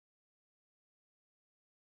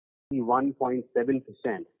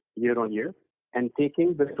1.7% year-on-year, and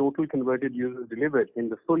taking the total converted users delivered in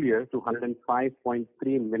the full year to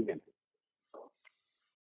 105.3 million.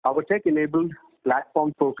 Our tech-enabled,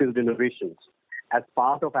 platform-focused innovations as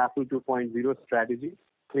part of Affle 2.0 strategy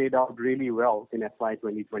played out really well in FY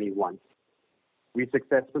 2021. We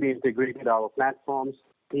successfully integrated our platforms,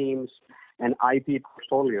 teams, and IP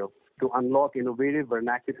portfolio to unlock innovative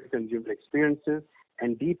vernacular consumer experiences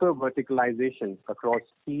and deeper verticalization across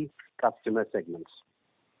key customer segments.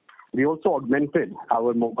 We also augmented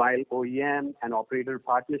our mobile OEM and operator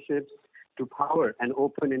partnerships to power an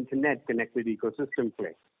open internet connected ecosystem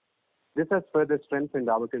play. This has further strengthened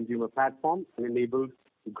our consumer platform and enabled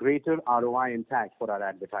greater ROI impact for our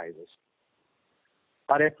advertisers.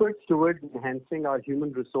 Our efforts towards enhancing our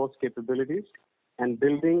human resource capabilities and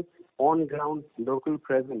building on-ground local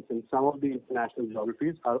presence in some of the international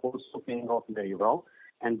geographies are also paying off very well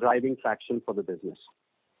and driving traction for the business.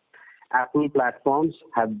 Affle platforms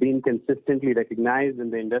have been consistently recognized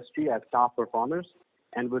in the industry as top performers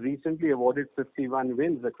and were recently awarded 51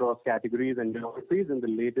 wins across categories and geographies in the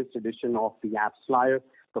latest edition of the AppsFlyer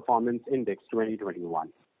Performance Index 2021.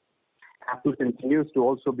 Affle continues to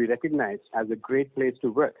also be recognized as a great place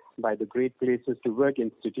to work by the Great Places to Work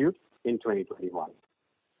Institute in 2021.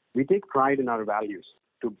 We take pride in our values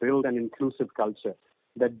to build an inclusive culture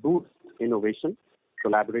that boosts innovation,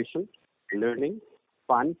 collaboration, learning,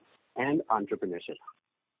 fun, and entrepreneurship.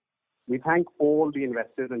 We thank all the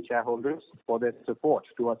investors and shareholders for their support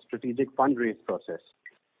to our strategic fundraise process.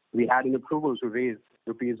 We had an approval to raise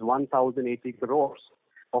rupees 1,080 crores,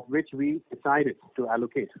 of which we decided to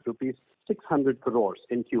allocate rupees 600 crores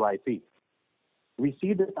in QIP. We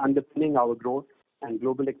see this underpinning our growth and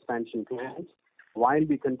global expansion plans while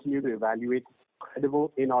we continue to evaluate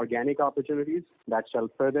credible inorganic opportunities that shall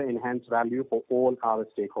further enhance value for all our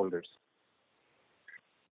stakeholders.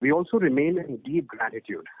 We also remain in deep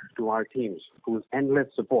gratitude to our teams whose endless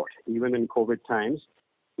support, even in COVID times,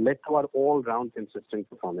 led to our all-round consistent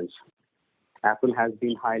performance. Affle has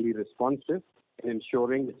been highly responsive in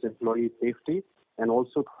ensuring its employee safety and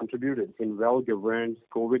also contributed in well-governed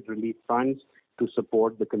COVID relief funds to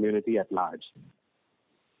support the community at large.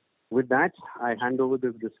 With that, I hand over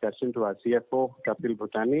this discussion to our CFO, Kapil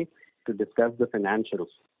Bhutani, to discuss the financials.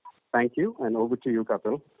 Thank you, and over to you,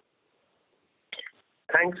 Kapil.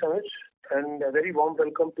 Thanks, Anuj, and a very warm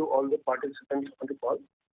welcome to all the participants on the call.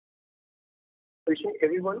 Wishing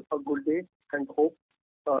everyone a good day and hope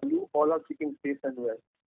you all are keeping safe and well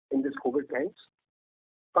in this COVID times.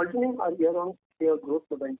 Continuing our year-on-year growth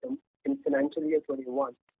momentum in financial year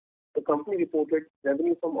 21, the company reported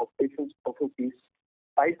revenue from operations of rupees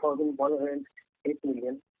 5,108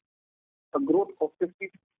 million, a growth of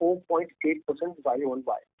 54.8%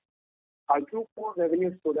 Y-on-Y. Our Q4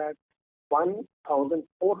 revenue stood at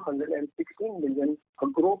 1,416 million, a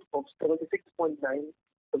growth of 76.9%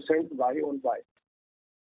 Y-on-Y.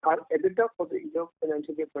 Our EBITDA for the year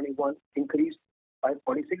financial year 21 increased by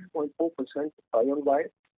 46.4% Y-on-Y,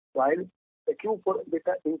 while the Q4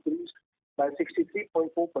 EBITDA increased by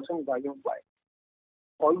 63.4% Y-on-Y.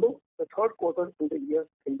 Although the third quarter in the year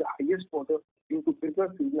is the highest quarter due to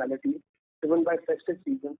business seasonality driven by festive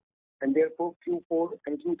season, and therefore Q4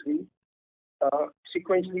 and Q3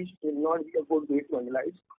 sequentially will not be a good way to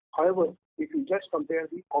analyze. However, if you just compare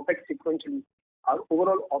the OPEX sequentially, our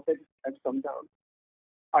overall OPEX has come down.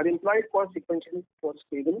 Our employee cost sequentially was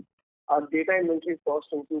stable. Our data inventory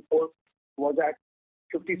cost in Q4 was at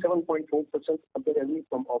 57.4% of the revenue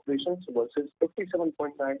from operations versus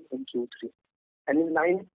 57.9% in Q3, and in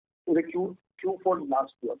line with the Q4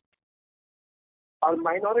 last year. Our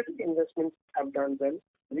minority investments have done well.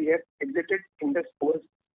 We have exited investors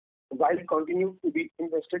while continue to be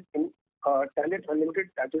invested in Talent Unlimited,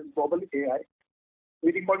 that is Global AI.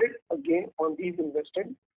 We recorded a gain on these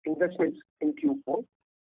investments in Q4.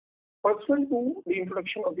 Pursuant to the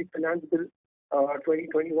introduction of the Finance Bill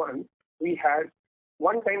 2021, we had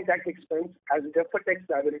one-time tax expense as deferred tax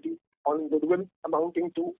liability on goodwill amounting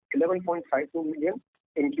to 11.52 million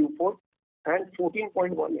in Q4 and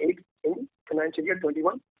 14.18 in financial year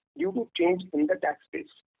 21 due to change in the tax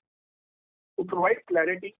base. To provide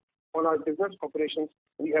clarity on our business operations,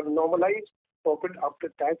 we have normalized profit after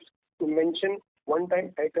tax to mention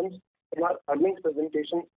one-time items in our earnings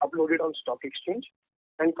presentation uploaded on stock exchange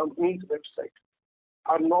and company's website.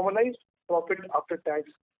 Our normalized profit after tax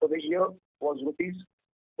for the year was rupees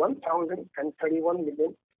 1,031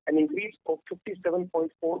 million, an increase of 57.4%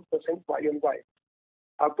 Y-on-Y.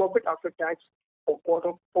 Our profit after tax for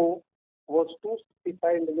quarter 4 was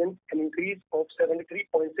 265 million, an increase of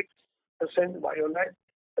 73.6% Y-on-Y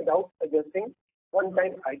without adjusting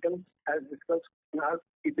one-time items as discussed in our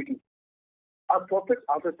PPT. Our profit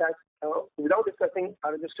after tax, without discussing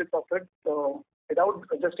our adjusted profit, without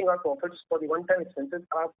adjusting our profits for the one-time expenses,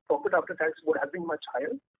 our profit after tax would have been much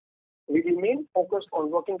higher. We remain focused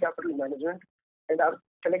on working capital management, and our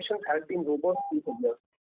collections have been robust through the year.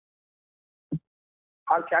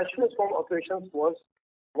 Our cash flows from operations was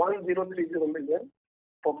 1030 million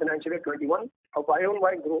for financial year 21, a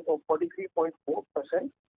YOY growth of 43.4%,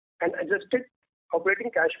 and adjusted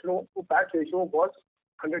operating cash flow to PAT ratio was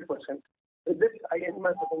 100%. With this, I end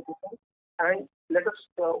my presentation and let us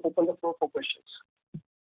open the floor for questions.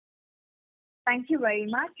 Thank you very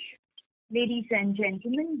much. Ladies and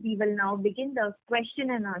gentlemen, we will now begin the question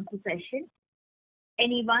and answer session.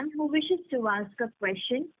 Anyone who wishes to ask a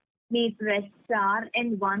question may press star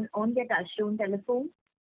and 1 on their touchtone telephone.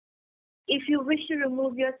 If you wish to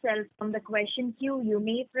remove yourself from the question queue, you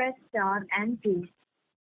may press star and 2.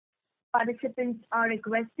 Participants are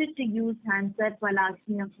requested to use handset while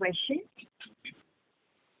asking a question.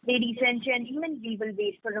 Ladies and gentlemen, we will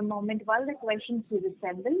wait for a moment while the questions are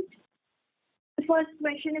assembled. The first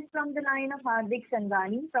question is from the line of Hardik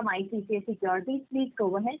Sangani from ICICI Securities. Please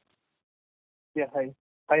go ahead. Yeah, hi.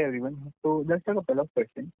 Hi, everyone. So just a couple of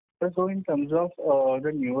questions. So in terms of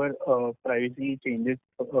the newer privacy changes,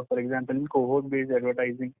 for example, in cohort-based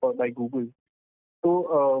advertising by Google,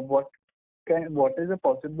 so what is the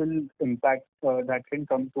possible impact that can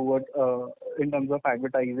come towards in terms of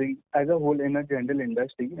advertising as a whole in a general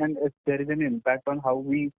industry, and if there is an impact on how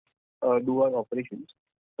we do our operations?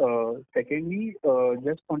 Secondly,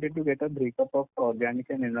 just wanted to get a breakup of organic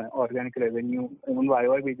and inorganic revenue on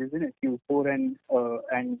YOY basis in Q4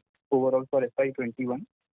 and overall for FY21.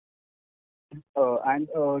 And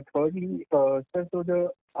thirdly, sir, so the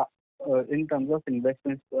in terms of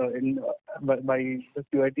investments by the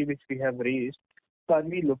QIP which we have raised, so are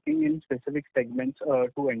we looking in specific segments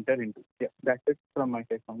to enter into? Yeah, that's it from my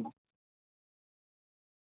side now.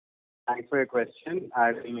 Thanks for your question.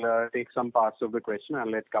 I will take some parts of the question. I'll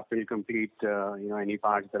let Kapil complete any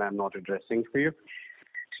parts that I'm not addressing for you.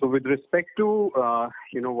 So with respect to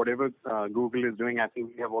whatever Google is doing, I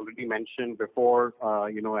think we have already mentioned before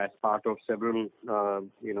as part of several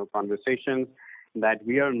conversations that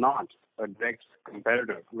we are not a direct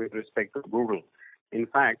competitor with respect to Google. In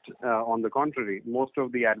fact, on the contrary, most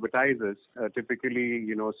of the advertisers typically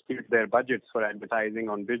split their budgets for advertising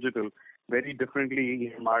on digital very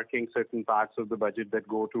differently, marking certain parts of the budget that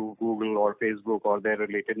go to Google or Facebook or their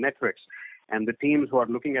related networks. And the teams who are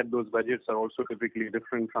looking at those budgets are also typically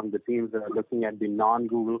different from the teams that are looking at the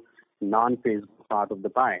non-Google, non-Facebook part of the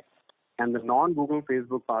pie. And the non-Google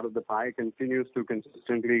Facebook part of the pie continues to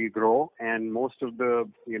consistently grow. And most of the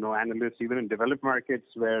analysts, even in developed markets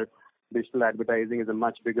where digital advertising is a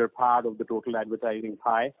much bigger part of the total advertising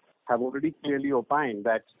pie, have already clearly opined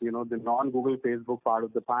that the non-Google Facebook part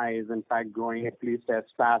of the pie is in fact growing at least as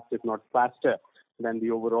fast, if not faster, than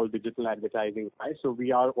the overall digital advertising pie. So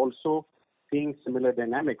we are also seeing similar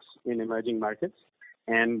dynamics in emerging markets.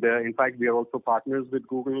 And in fact, we are also partners with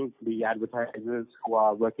Google. The advertisers who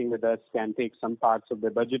are working with us can take some parts of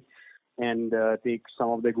their budget and take some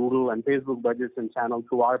of the Google and Facebook budgets and channel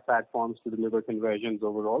through our platforms to deliver conversions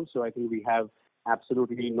overall. So I think we have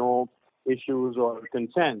absolutely no issues or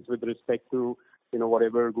concerns with respect to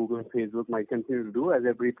whatever Google and Facebook might continue to do, as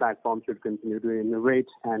every platform should continue to innovate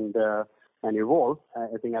and evolve.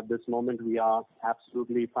 I think at this moment we are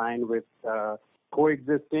absolutely fine with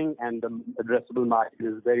coexisting, and the addressable market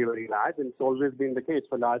is very, very large, and it's always been the case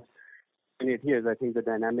for the last 8 years. I think the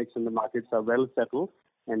dynamics in the markets are well settled,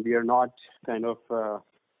 and we are not kind of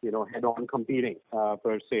head-on competing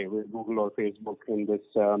per se with Google or Facebook in this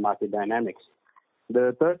market dynamics.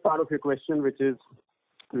 The third part of your question, which is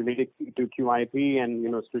related to QIP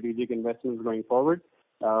and strategic investments going forward,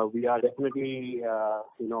 we are definitely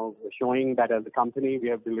showing that as a company we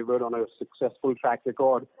have delivered on a successful track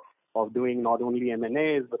record of doing not only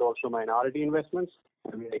M&As but also minority investments.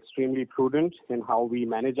 And we are extremely prudent in how we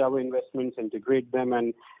manage our investments, integrate them,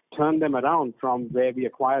 and turn them around from where we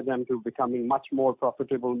acquire them to becoming much more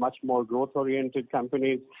profitable, much more growth-oriented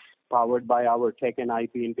companies powered by our tech and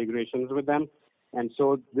IP integrations with them. And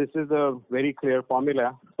so this is a very clear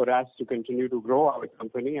formula for us to continue to grow our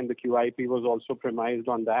company, and the QIP was also premised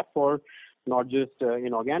on that for not just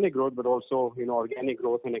inorganic growth, but also organic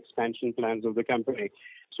growth and expansion plans of the company.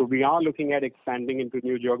 So we are looking at expanding into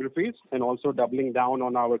new geographies and also doubling down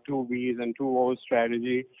on our 2 V's and 2 O's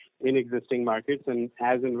strategy in existing markets. And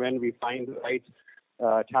as and when we find the right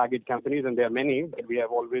target companies, and there are many that we have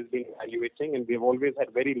always been evaluating, and we have always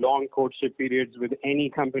had very long courtship periods with any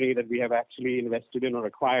company that we have actually invested in or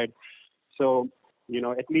acquired. So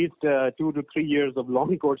at least 2 to 3 years of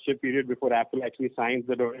long courtship period before Affle actually signs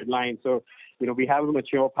the dotted line. So, we have a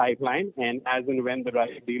mature pipeline, and as and when the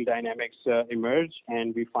right deal dynamics emerge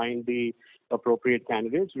and we find the appropriate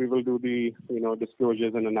candidates, we will do the,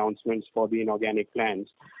 disclosures and announcements for the inorganic plans.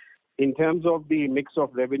 In terms of the mix of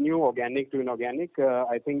revenue, organic to inorganic,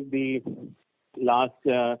 I think the last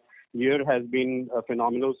year has been a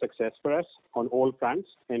phenomenal success for us on all fronts,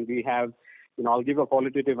 and we have, I'll give a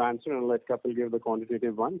qualitative answer and let Kapil give the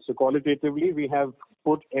quantitative one. So qualitatively, we have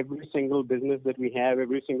put every single business that we have,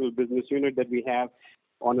 every single business unit that we have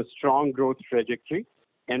on a strong growth trajectory,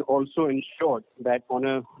 and also ensured that on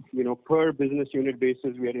a per business unit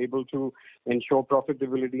basis, we are able to ensure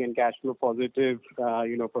profitability and cash flow positive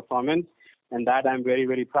performance. And that I'm very,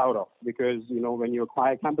 very proud of, because when you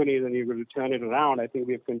acquire companies and you will turn it around, I think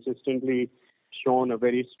we have consistently shown a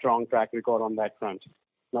very strong track record on that front.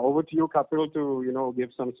 Now over to you, Kapil, to give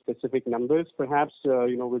some specific numbers, perhaps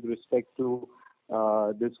with respect to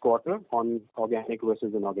this quarter on organic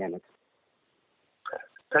versus inorganic.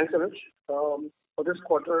 Thanks, Anuj. For this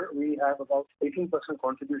quarter, we have about 18%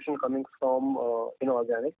 contribution coming from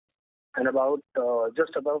inorganic, and about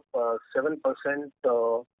just above 7%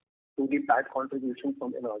 to the PAT contribution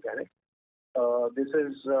from inorganic. This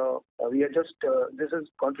is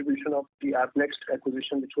contribution of the AppNext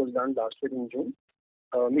acquisition, which was done last year in June.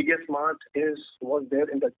 MediaSmart was there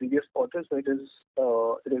in the previous quarter, so it is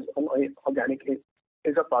organic. It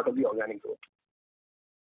is a part of the organic growth.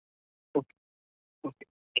 Okay.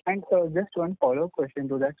 And just one follow-up question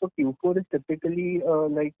to that. So Q4 is typically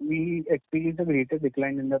like we experience a greater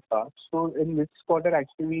decline in the past. So in this quarter,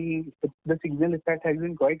 actually, the signal effect has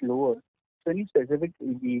been quite lower. So any specific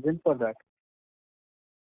reason for that?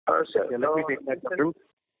 Let me take that, Kapil.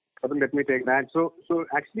 Let me take that. So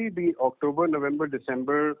actually, the October, November,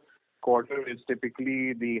 December quarter is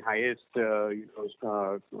typically the highest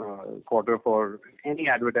quarter for any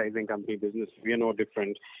advertising company business. We are no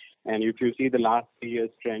different. And if you see the last 3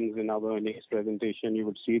 years' trends in our earnings presentation, you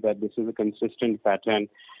would see that this is a consistent pattern.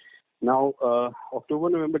 Now, October,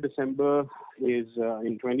 November, December is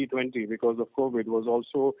in 2020, because of COVID, was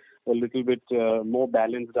also a little bit more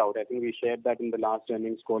balanced out. I think we shared that in the last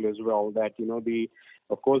earnings call as well, that,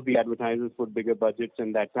 of course, the advertisers put bigger budgets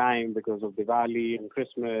in that time because of Diwali and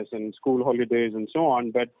Christmas and school holidays and so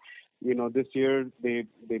on. But, this year they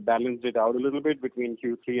balanced it out a little bit between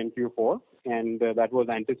Q3 and Q4, and that was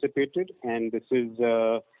anticipated. And this is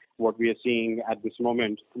what we are seeing at this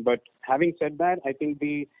moment. But having said that, I think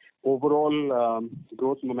the overall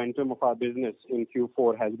growth momentum of our business in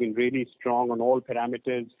Q4 has been really strong on all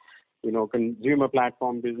parameters. Consumer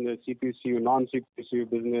platform business, CPCU, non-CPCU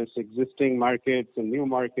business, existing markets and new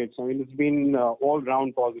markets. I mean, it's been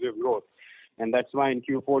all-round positive growth. And that's why in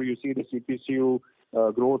Q4 you see the CPCU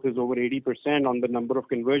growth is over 80% on the number of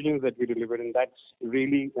conversions that we delivered. And that's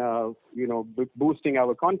really, boosting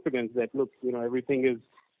our confidence that, look, everything is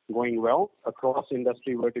going well across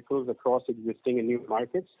industry verticals, across existing and new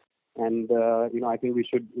markets. And, I think we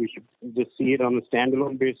should just see it on a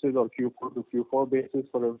standalone basis or Q4 to Q4 basis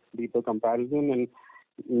for a deeper comparison, and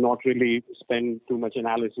not really spend too much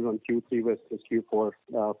analysis on Q3 versus Q4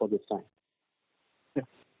 for this time. Yeah.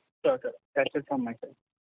 Sure. That's it from my side.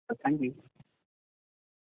 Thank you.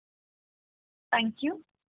 Thank you.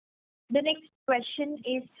 The next question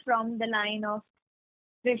is from the line of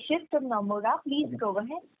Rishit from Nomura. Please go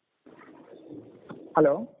ahead.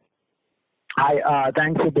 Hello. Hi,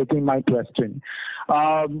 thanks for taking my question.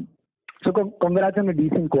 So congrats on a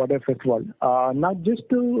decent quarter, first of all. Now just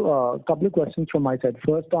a couple of questions from my side.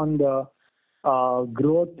 First on the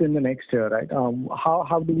growth in the next year, right?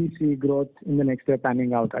 How do we see growth in the next year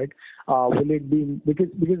panning out, right? Will it be,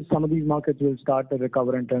 because some of these markets will start to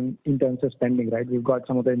recover in terms of spending, right? We've got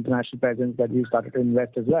some of the international presence that we started to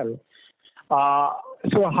invest as well.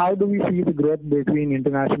 So how do we see the growth between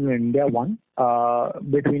international and India, one,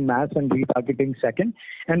 between mass and retargeting, second,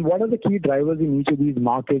 and what are the key drivers in each of these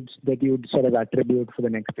markets that you would sort of attribute for the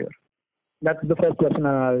next year? That's the first question,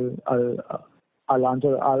 and I'll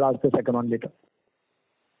ask the second one later.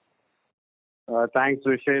 Thanks,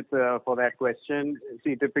 Rishit, for that question.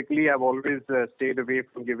 See, typically I've always stayed away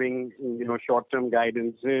from giving short-term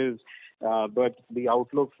guidances, but the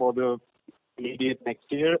outlook for the immediate next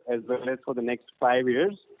year as well as for the next 5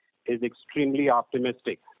 years is extremely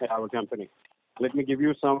optimistic at our company. Let me give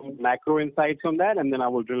you some macro insights on that, and then I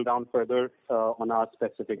will drill down further on our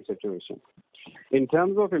specific situation. In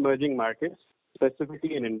terms of emerging markets,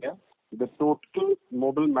 specifically in India, the total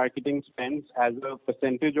mobile marketing spends as a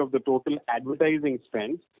percentage of the total advertising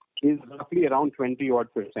spend is roughly around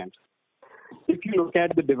 20-odd%. If you look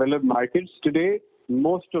at the developed markets today,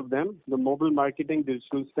 most of them, the mobile marketing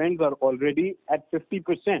digital spends are already at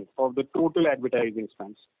 50% of the total advertising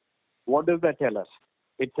spends. What does that tell us?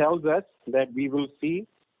 It tells us that we will see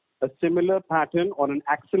a similar pattern or an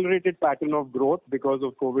accelerated pattern of growth because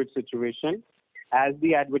of COVID situation as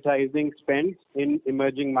the advertising spends in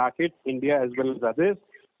emerging markets, India as well as others,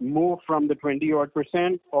 move from the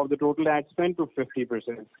 20-odd% of the total ad spend to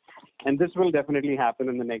 50%. And this will definitely happen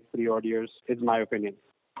in the next 3-odd years, is my opinion.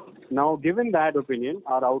 Now, given that opinion,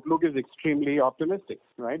 our outlook is extremely optimistic,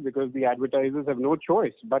 right? Because the advertisers have no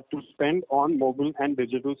choice but to spend on mobile and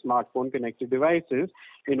digital smartphone connected devices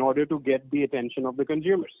in order to get the attention of the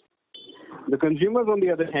consumers. The consumers, on the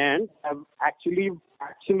other hand, have actually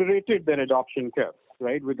accelerated their adoption curve,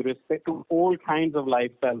 right, with respect to all kinds of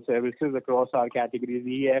lifestyle services across our categories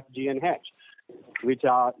E, F, G, and H, which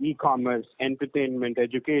are e-commerce, entertainment,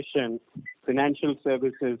 education, financial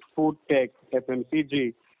services, food tech,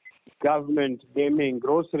 FMCG, government, gaming,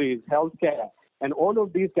 groceries, healthcare, and all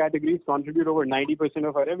of these categories contribute over 90%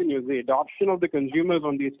 of our revenues. The adoption of the consumers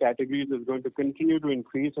on these categories is going to continue to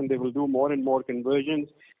increase, and they will do more and more conversions,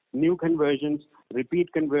 new conversions,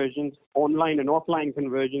 repeat conversions, online and offline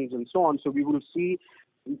conversions, and so on. So we will see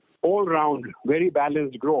all-round, very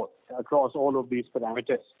balanced growth across all of these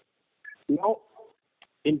parameters. Now,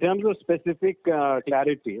 in terms of specific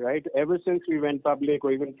clarity, right, ever since we went public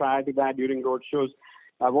or even prior to that during roadshows,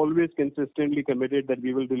 I've always consistently committed that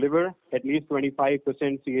we will deliver at least 25%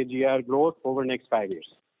 CAGR growth over the next 5 years.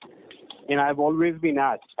 And I've always been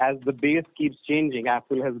asked, as the base keeps changing,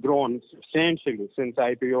 Affle has grown substantially since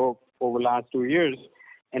IPO over the last 2 years.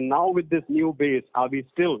 And now with this new base, are we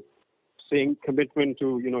still saying commitment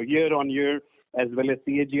to, year on year as well as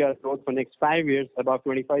CAGR growth for next 5 years, about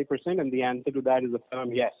 25%? And the answer to that is a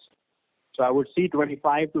firm yes. So I would see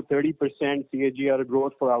 25 to 30% CAGR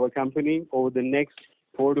growth for our company over the next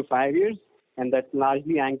 4 to 5 years. And that's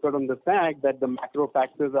largely anchored on the fact that the macro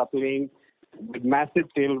factors are playing with massive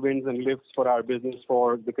tailwinds and lifts for our business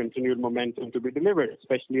for the continued momentum to be delivered,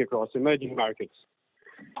 especially across emerging markets.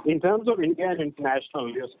 In terms of India and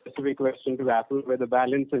international, your specific question to Affle, where the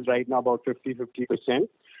balance is right now about 50-50%,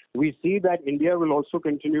 we see that India will also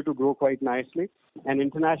continue to grow quite nicely, and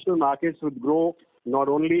international markets would grow not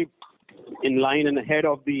only in line and ahead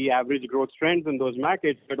of the average growth trends in those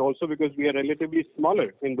markets, but also because we are relatively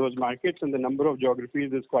smaller in those markets and the number of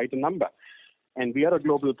geographies is quite a number. And we are a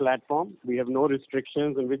global platform. We have no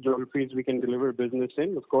restrictions in which geographies we can deliver business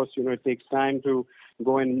in. Of course, it takes time to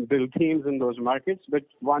go and build teams in those markets. But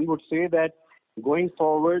one would say that going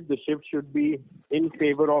forward, the shift should be in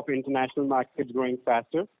favor of international markets growing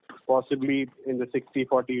faster, possibly in the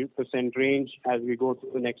 60-40% range as we go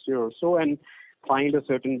through the next year or so, and find a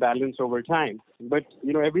certain balance over time. But,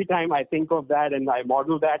 every time I think of that and I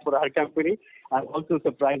model that for our company, I'm also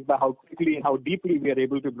surprised by how quickly and how deeply we are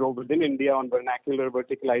able to grow within India on vernacular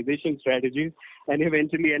verticalization strategies and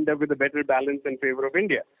eventually end up with a better balance in favor of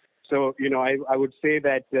India. So, I would say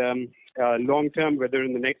that long term, whether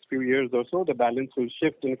in the next few years or so, the balance will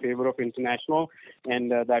shift in favor of international, and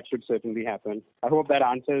that should certainly happen. I hope that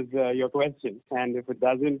answers your question. And if it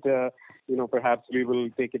doesn't, perhaps we will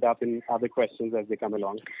take it up in other questions as they come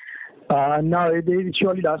along. No, it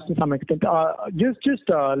surely does to some extent. Just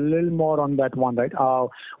a little more on that one, right?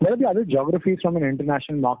 What are the other geographies from an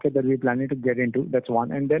international market that we're planning to get into? That's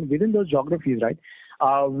one. And then within those geographies, right,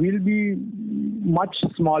 we'll be much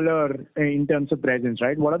smaller in terms of presence,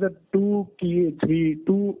 right? What are the two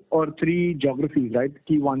or three geographies, right,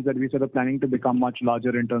 key ones that we sort of planning to become much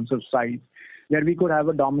larger in terms of size, where we could have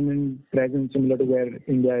a dominant presence similar to where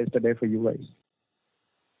India is today for you guys?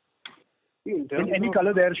 Any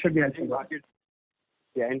color there should be helpful.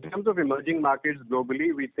 Yeah, in terms of emerging markets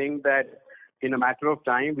globally, we think that in a matter of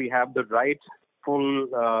time, we have the right full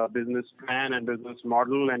business plan and business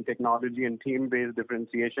model and technology and team-based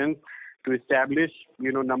differentiation to establish,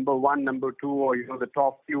 number one, number two, or, the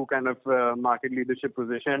top few kind of market leadership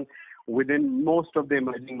position within most of the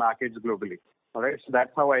emerging markets globally. All right. So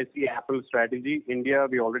that's how I see Affle's strategy. India,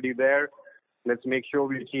 we're already there. Let's make sure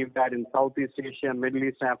we achieve that in Southeast Asia, Middle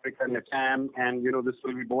East, Africa, LATAM, and, this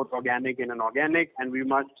will be both organic and inorganic, and we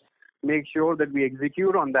must make sure that we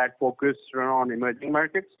execute on that focus on emerging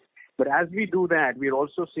markets. But as we do that, we're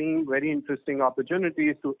also seeing very interesting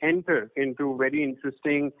opportunities to enter into very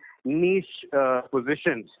interesting niche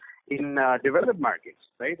positions in developed markets,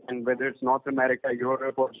 right? And whether it's North America,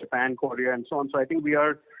 Europe, or Japan, Korea, and so on. So I think we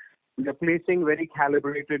are placing very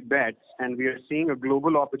calibrated bets, and we are seeing a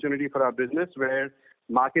global opportunity for our business where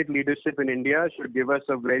market leadership in India should give us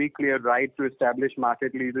a very clear right to establish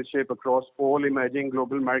market leadership across all emerging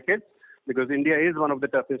global markets, because India is one of the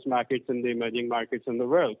toughest markets in the emerging markets in the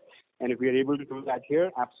world. And if we are able to do that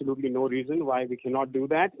here, absolutely no reason why we cannot do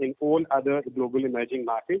that in all other global emerging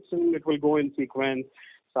markets. And it will go in sequence: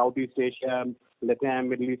 Southeast Asia, Latin,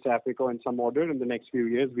 Middle East, Africa, in some order. In the next few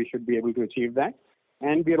years, we should be able to achieve that.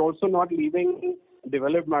 And we are also not leaving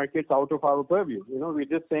developed markets out of our purview. We're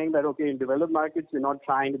just saying that, okay, in developed markets, we're not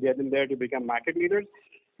trying to get in there to become market leaders,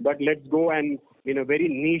 but let's go and, very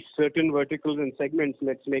niche certain verticals and segments,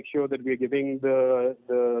 let's make sure that we're giving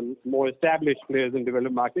the more established players in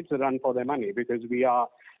developed markets a run for their money, because we are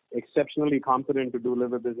exceptionally competent to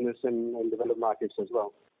deliver business in developed markets as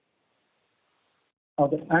well.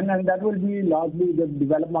 Okay, and that will be largely, the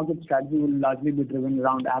developed market strategy will largely be driven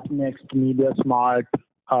around App Next, Media Smart,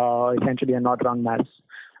 essentially, and not around mass,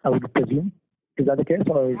 I would presume. Is that the case,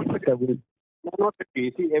 or is it? No, not the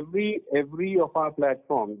case. See, every of our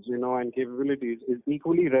platforms, and capabilities is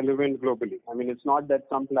equally relevant globally. I mean, it's not that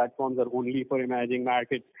some platforms are only for emerging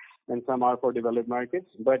markets and some are for developed markets,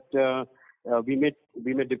 but we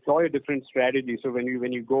may deploy a different strategy. So when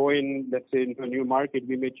you go in, let's say, into a new market,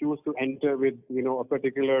 we may choose to enter with a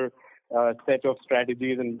particular set of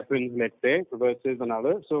strategies and weapons, let's say, versus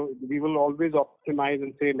another. So we will always optimize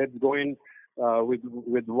and say, let's go in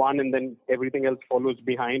with one, and then everything else follows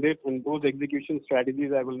behind it. And those execution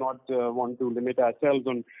strategies, I will not want to limit ourselves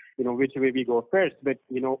on which way we go first. But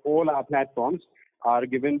all our platforms are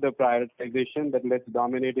given the prioritization that let's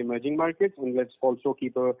dominate emerging markets, and let's also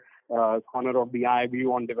keep a corner of the eye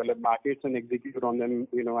view on developed markets and execute on them,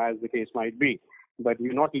 as the case might be. But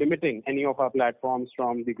we're not limiting any of our platforms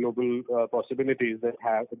from the global possibilities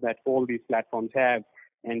that all these platforms have.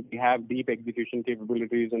 And we have deep execution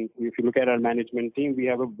capabilities. And if you look at our management team, we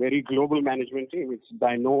have a very global management team. It's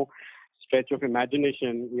by no stretch of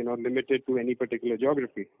imagination, limited to any particular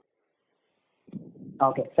geography.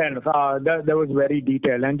 Okay, fair enough. That was very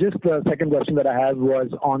detailed. And just the second question that I have was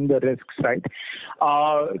on the risks, right?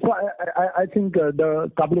 So I think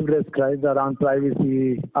the couple of risks, right, around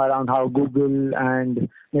privacy, around how Google and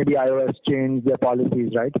maybe iOS change their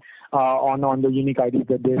policies, right, on the unique IDs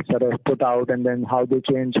that they sort of put out, and then how they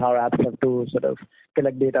change how apps have to sort of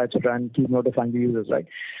collect data, etc., and keep notifying the users, right?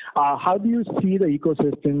 How do you see the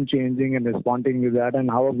ecosystem changing and responding to that, and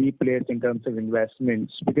how are we placed in terms of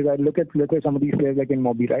investments? Because I look at some of these players like in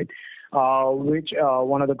Mobi, right, which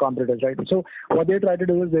one of the competitors, right? So what they try to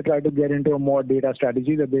do is they try to get into a more data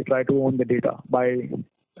strategy, that they try to own the data by,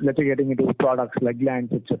 let's say, getting into products like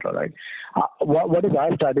Glance, etc., right? What is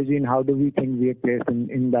our strategy, and how do we think we are placed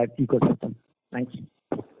in that ecosystem? Thanks.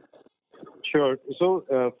 Sure.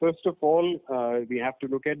 So first of all, we have to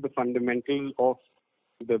look at the fundamentals of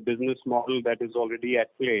the business model that is already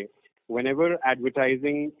at play. Whenever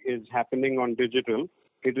advertising is happening on digital,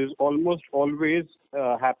 it is almost always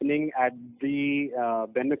happening at the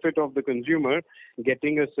benefit of the consumer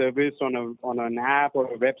getting a service on an app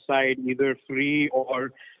or a website, either free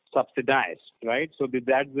or subsidized, right? So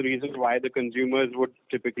that's the reason why the consumers would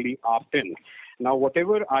typically opt in. Now,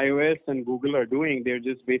 whatever iOS and Google are doing, they're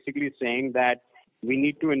just basically saying that we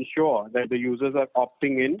need to ensure that the users are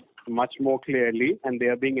opting in much more clearly, and they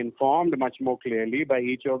are being informed much more clearly by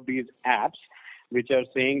each of these apps, which are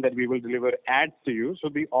saying that we will deliver ads to you. So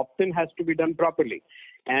the opt-in has to be done properly.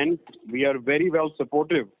 And we are very well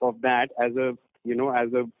supportive of that as a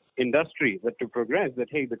industry, that to progress, that,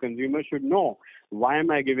 hey, the consumer should know, why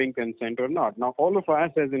am I giving consent or not? Now, all of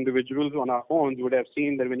us as individuals on our phones would have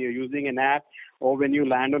seen that when you're using an app or when you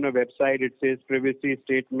land on a website, it says privacy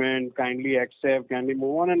statement, kindly accept, kindly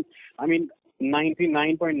move on. And I mean,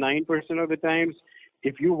 99.9% of the times,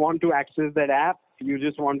 if you want to access that app, you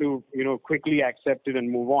just want to, quickly accept it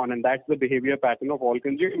and move on. And that's the behavior pattern of all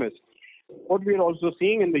consumers. What we're also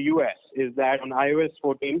seeing in the US is that on iOS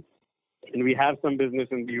 14, and we have some business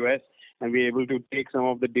in the US, and we're able to take some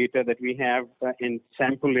of the data that we have and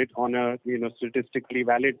sample it on a, statistically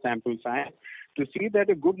valid sample size to see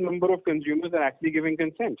that a good number of consumers are actually giving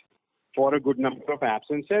consent for a good number of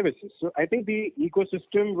apps and services. So I think the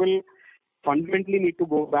ecosystem will fundamentally need to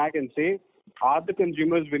go back and say, are the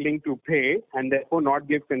consumers willing to pay and therefore not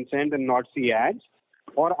give consent and not see ads,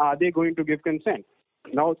 or are they going to give consent?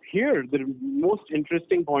 Now, here, the most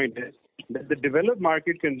interesting point is that the developed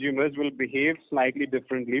market consumers will behave slightly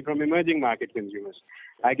differently from emerging market consumers.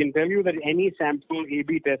 I can tell you that any sample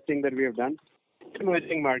A/B testing that we have done,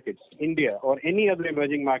 emerging markets, India, or any other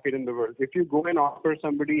emerging market in the world, if you go and offer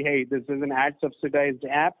somebody, hey, this is an ad-subsidized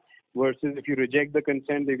app, versus if you reject the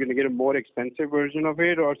consent, they're going to get a more expensive version of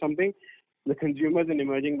it or something, the consumers in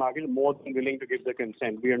emerging markets are more than willing to give the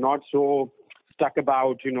consent. We are not so stuck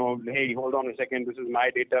about, hey, hold on a second, this is my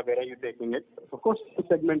data, where are you taking it? Of course, some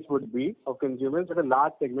segments would be of consumers, but a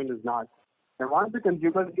large segment is not. And once the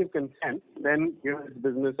consumers give consent, then it's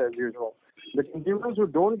business as usual. The consumers who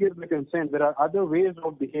don't give the consent, there are other ways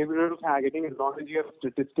of behavioral targeting as long as you have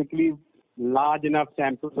statistically large enough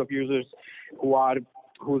samples of users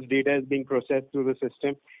whose data is being processed through the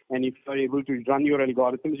system. And if you are able to run your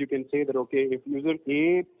algorithms, you can say that, okay, if user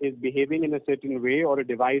A is behaving in a certain way or a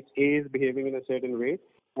device A is behaving in a certain way,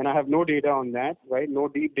 and I have no data on that, right? No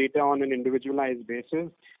deep data on an individualized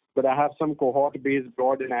basis, but I have some cohort-based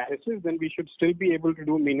broad analysis, then we should still be able to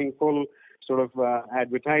do meaningful sort of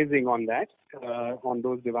advertising on that, on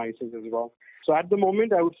those devices as well. So at the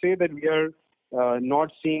moment, I would say that we are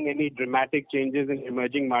not seeing any dramatic changes in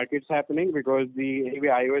emerging markets happening because the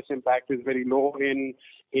iOS impact is very low in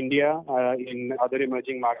India, in other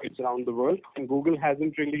emerging markets around the world. And Google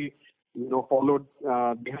hasn't really followed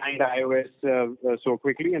behind iOS so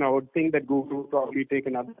quickly. And I would think that Google will probably take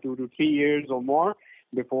another 2 to 3 years or more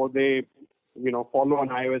before they follow on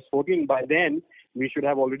iOS 14. By then, we should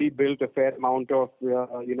have already built a fair amount of,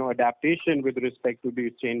 adaptation with respect to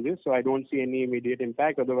these changes. So I don't see any immediate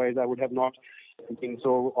impact. Otherwise, I would have not been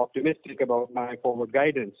so optimistic about my forward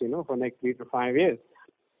guidance, for next 3 to 5 years.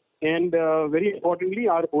 And very importantly,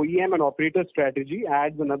 our OEM and operator strategy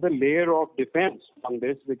adds another layer of defense on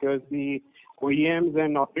this because the OEMs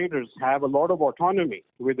and operators have a lot of autonomy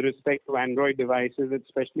with respect to Android devices,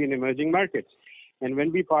 especially in emerging markets. And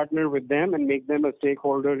when we partner with them and make them a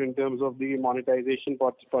stakeholder in terms of the monetization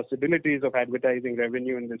possibilities of advertising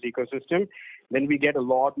revenue in this ecosystem, then we get a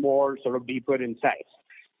lot more sort of deeper insights.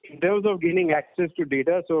 In terms of gaining access to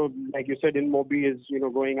data, so like you said, InMobi is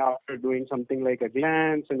going after doing something like a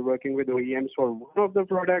glance and working with OEMs for one of the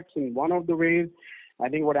products in one of the ways. I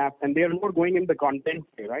think and they're more going in the content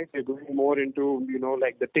way, right? They're going more into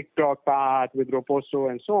like the TikTok path with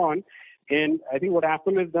Roposo and so on. And I think what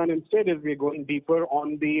Affle has done instead is we're going deeper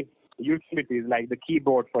on the utilities like the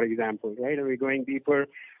keyboard, for example, right? And we're going deeper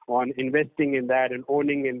on investing in that and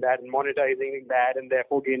owning in that and monetizing that and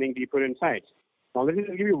therefore gaining deeper insights. Now, let me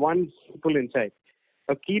give you one simple insight.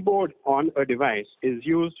 A keyboard on a device is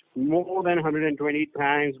used more than 120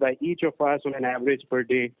 times by each of us on an average per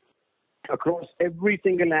day. Across every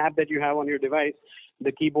single app that you have on your device,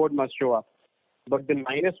 the keyboard must show up. But the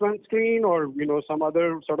 -1 screen or some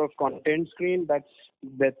other sort of content screen,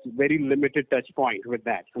 that's very limited touch point with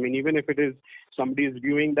that. I mean, even if it is somebody is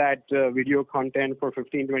viewing that video content for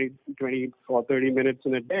 15, 20 or 30 minutes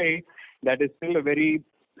in a day, that is still a very,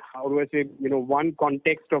 how do I say, one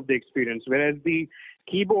context of the experience. Whereas the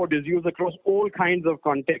keyboard is used across all kinds of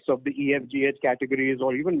contexts of the EFGH categories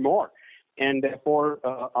or even more. And therefore,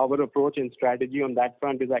 our approach and strategy on that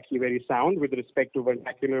front is actually very sound with respect to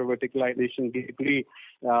vernacular verticalization deeply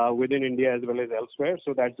within India as well as elsewhere.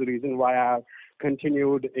 So that's the reason why our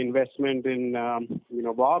continued investment in,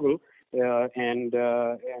 Babel. And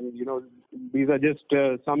these are just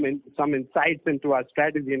some insights into our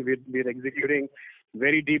strategy, and we're executing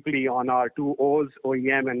very deeply on our 2 O's,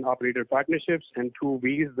 OEM and operator partnerships, and 2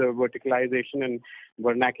 V's, the verticalization and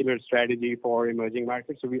vernacular strategy for emerging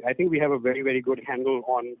markets. So I think we have a very, very good handle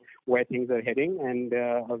on where things are heading and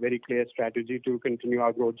a very clear strategy to continue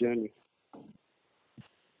our growth journey.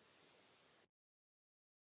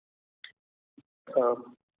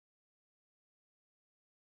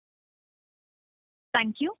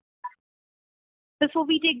 Thank you. Before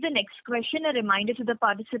we take the next question, a reminder to the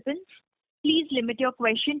participants. Please limit your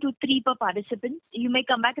question to 3 per participant. You may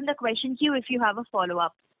come back in the question queue if you have a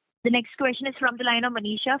follow-up. The next question is from the line of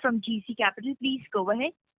Manisha from GC Capital. Please go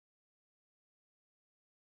ahead.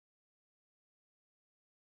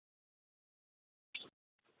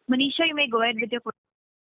 Manisha, you may go ahead with your question.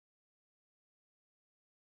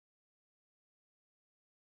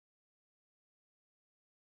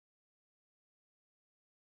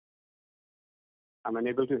 I'm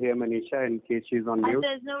unable to hear Manisha in case she's on mute.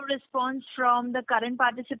 There's no response from the current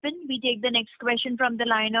participant. We take the next question from the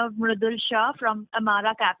line of Mridul Shah from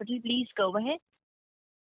Amara Capital. Please go ahead.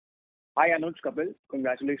 Hi, Anuj, Kapil.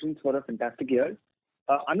 Congratulations for a fantastic year.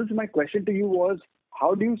 Anuj, my question to you was,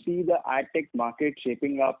 how do you see the ad tech market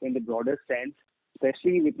shaping up in the broader sense,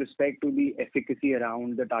 especially with respect to the efficacy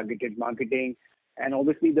around the targeted marketing? And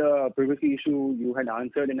obviously, the privacy issue you had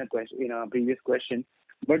answered in a previous question,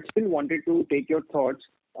 but still wanted to take your thoughts.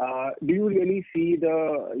 Do you really see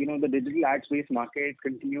the digital ad space market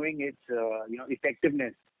continuing its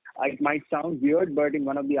effectiveness? It might sound weird, but in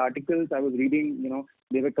one of the articles I was reading,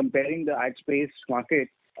 they were comparing the ad space market,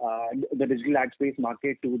 the digital ad space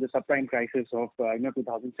market, to the subprime crisis of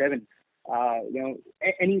 2007.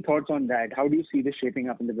 Any thoughts on that? How do you see this shaping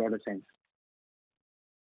up in the broader sense?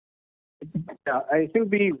 Yeah, I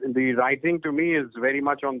think the writing to me is very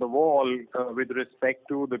much on the wall with respect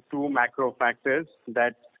to the two macro factors,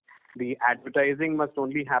 that the advertising must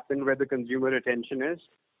only happen where the consumer attention is,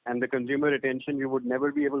 and the consumer attention, you would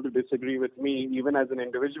never be able to disagree with me, even as an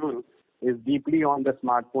individual, is deeply on the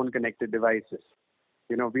smartphone connected devices.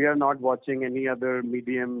 We are not watching any other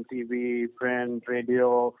medium, TV, print,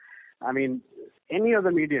 radio. I mean, any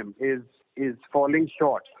other medium is falling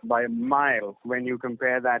short by a mile when you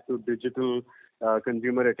compare that to digital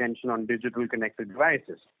consumer attention on digital connected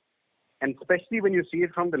devices. And especially when you see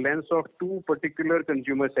it from the lens of two particular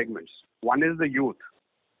consumer segments. One is the youth,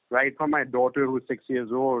 right? From my daughter who's 6 years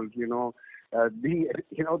old, they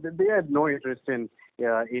have no interest in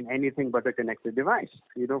anything but a connected device,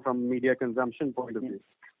 from media consumption point of view.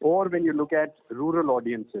 Or when you look at rural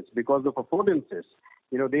audiences, because of affordances,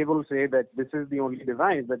 they will say that this is the only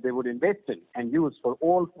device that they would invest in and use for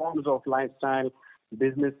all forms of lifestyle,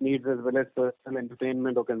 business needs, as well as personal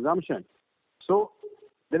entertainment or consumption. So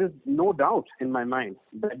there is no doubt in my mind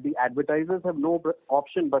that the advertisers have no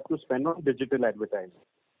option but to spend on digital advertising.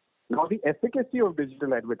 Now, the efficacy of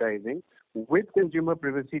digital advertising with consumer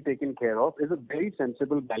privacy taken care of is a very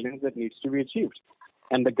sensible balance that needs to be achieved.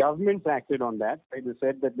 And the government's acted on that. Right? They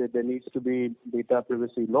said that there needs to be data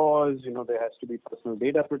privacy laws. There has to be Personal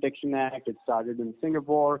Data Protection Act. It started in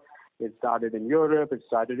Singapore. It started in Europe. It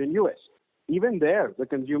started in US. Even there, the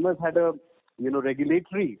consumers had a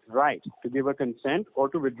regulatory right to give a consent or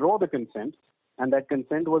to withdraw the consent, and that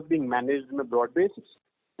consent was being managed on a broad basis.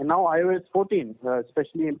 And now iOS 14,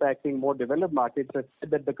 especially impacting more developed markets, has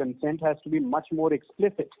said that the consent has to be much more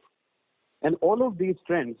explicit. And all of these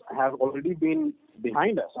trends have already been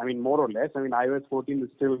behind us. I mean, more or less. I mean, iOS 14 is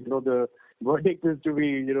still, the verdict is to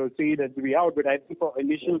be, see that to be out. But I think for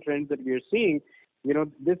initial trends that we are seeing,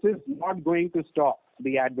 this is not going to stop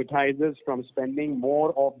the advertisers from spending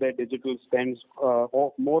more of their digital spends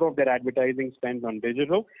or more of their advertising spends on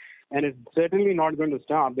digital. And it's certainly not going to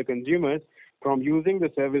stop the consumers from using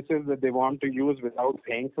the services that they want to use without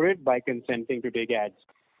paying for it by consenting to take ads.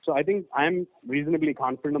 So I think I'm reasonably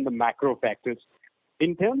confident on the macro factors.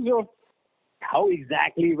 In terms of how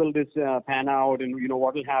exactly will this pan out and,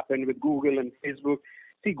 what will happen with Google and Facebook.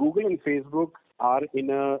 See, Google and Facebook are in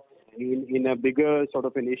a bigger sort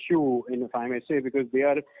of an issue, if I may say, because they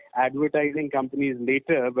are advertising companies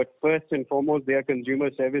later, but first and foremost, they are consumer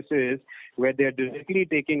services where they are directly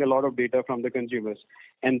taking a lot of data from the consumers.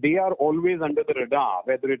 And they are always under the radar,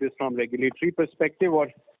 whether it is from regulatory perspective or,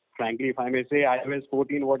 frankly, if I may say, iOS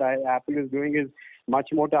 14, what Apple is doing is much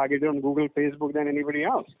more targeted on Google, Facebook than anybody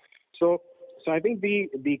else. So I think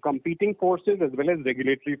the competing forces as well as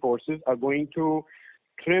regulatory forces are going to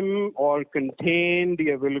trim or contain the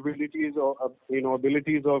availabilities or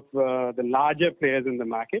abilities of the larger players in the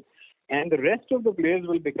market, and the rest of the players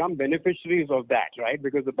will become beneficiaries of that, right?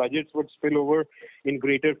 Because the budgets would spill over in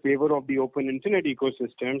greater favor of the open internet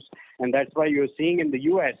ecosystems, and that's why you're seeing in the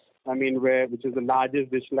US, which is the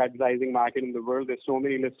largest digital advertising market in the world, there's so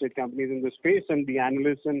many listed companies in the space, and the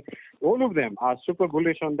analysts and all of them are super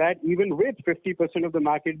bullish on that, even with 50% of the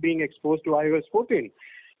market being exposed to iOS 14.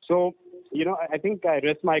 So, I think I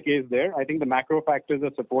rest my case there. I think the macro factors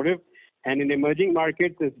are supportive. And in emerging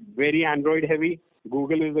markets, it's very Android heavy.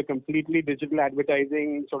 Google is a completely digital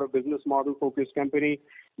advertising sort of business model focused company.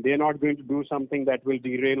 They're not going to do something that will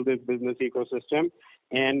derail this business ecosystem.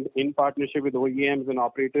 And in partnership with OEMs and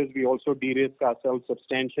operators, we also de-risk ourselves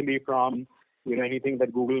substantially from anything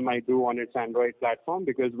that Google might do on its Android platform,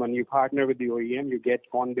 because when you partner with the OEM, you get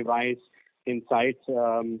on-device insights,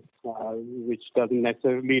 which doesn't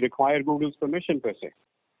necessarily require Google's permission per se,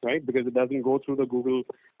 right? Because it doesn't go through the Google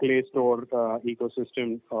Play Store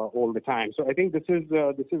ecosystem all the time. So I think this is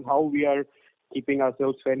how we are keeping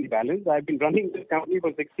ourselves fairly balanced. I've been running this company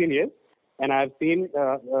for 16 years, and I've seen.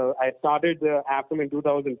 I started Affle in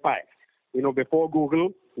 2005. Before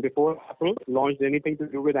Google, before Apple launched anything to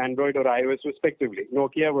do with Android or iOS respectively.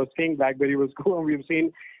 Nokia was king, BlackBerry was cool, and we've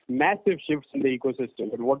seen massive shifts in the ecosystem.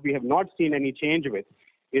 But what we have not seen any change with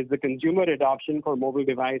is the consumer adoption for mobile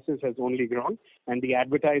devices has only grown, and the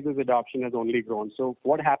advertisers' adoption has only grown. So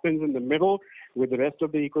what happens in the middle with the rest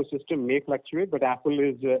of the ecosystem may fluctuate, but Apple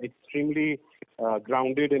is extremely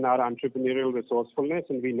grounded in our entrepreneurial resourcefulness,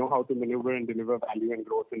 and we know how to maneuver and deliver value and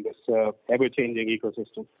growth in this ever-changing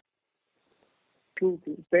ecosystem. True.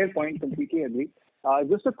 Fair point. Completely agree.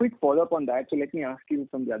 Just a quick follow-up on that. So let me ask you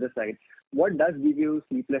from the other side. What does give you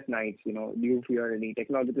sleepless nights? Do you fear any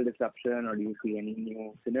technological disruption, or do you see any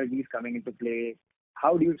new synergies coming into play?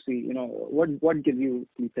 How do you see, what gives you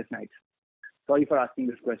sleepless nights? Sorry for asking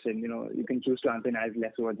this question. You can choose to answer in as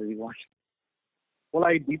less words as you want. Well,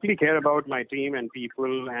 I deeply care about my team and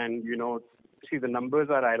people, and see, the numbers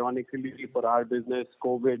are ironically for our business,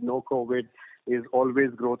 COVID, no COVID, is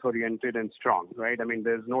always growth oriented and strong, right? I mean,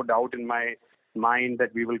 there's no doubt in my mind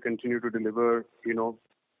that we will continue to deliver,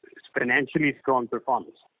 financially strong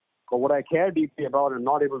performance. But what I care deeply about and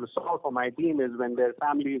not able to solve for my team is when their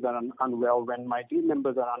families are unwell, when my team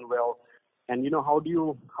members are unwell, and how do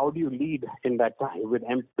you lead in that time with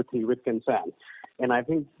empathy, with concern? And I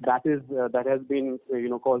think that has been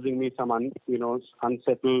causing me some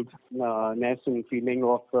unsettledness and feeling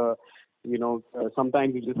of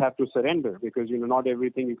sometimes you just have to surrender because not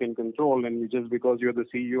everything you can control, and just because you're the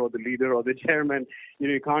CEO or the leader or the chairman,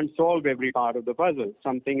 you can't solve every part of the puzzle.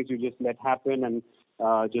 Some things you just let happen and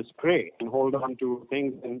just pray and hold on to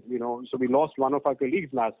things. And so we lost one of our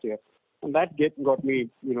colleagues last year, and that got me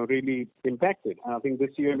really impacted. And I think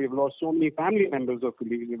this year we've lost so many family members of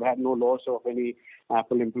colleagues. We've had no loss of any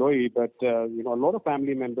Affle employee, but a lot of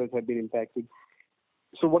family members have been impacted.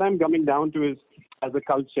 So what I'm coming down to is, as a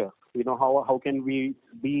culture, how can we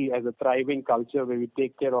be as a thriving culture where we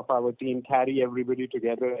take care of our team, carry everybody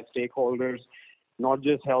together as stakeholders, not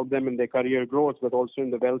just help them in their career growth, but also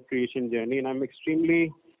in the wealth creation journey. And I'm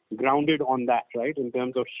extremely grounded on that, right, in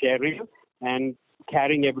terms of sharing and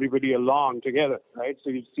carrying everybody along together, right?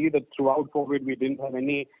 So you see that throughout COVID, we didn't have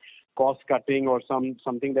any cost cutting or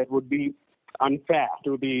something that would be unfair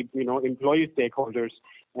to the employee stakeholders.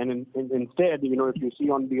 And instead, if you see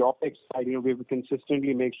on the OPEX side, we've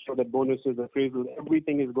consistently make sure that bonuses, appraisals,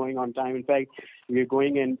 everything is going on time. In fact, we're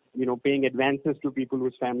going and paying advances to people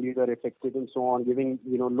whose families are affected and so on, giving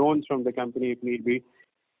loans from the company if need be.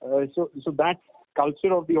 So that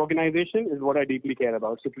culture of the organization is what I deeply care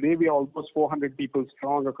about. So today we are almost 400 people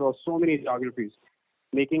strong across so many geographies,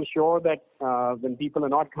 making sure that when people are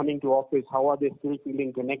not coming to office, how are they still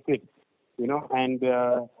feeling connected? And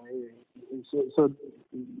so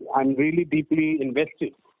I'm really deeply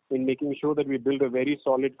invested in making sure that we build a very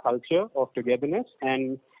solid culture of togetherness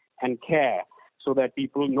and care, so that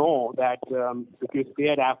people know that if you stay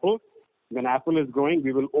at Affle, when Affle is growing,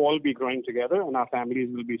 we will all be growing together, and our families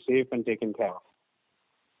will be safe and taken care of.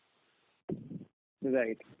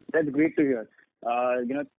 Right. That's great to hear.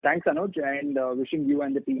 Thanks, Anuj, and wishing you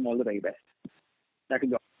and the team all the very best. That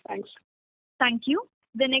is all. Thanks. Thank you.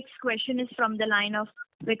 The next question is from the line of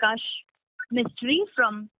Vikash Mistry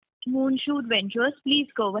from Moonshoot Ventures.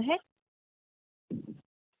 Please go ahead.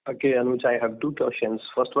 Okay, Anuj, I have two questions.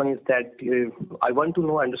 First one is that I want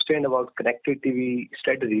to understand about connected TV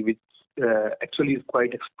strategy, which actually is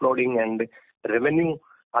quite exploding, and revenue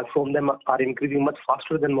from them are increasing much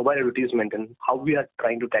faster than mobile advertisement, and how we are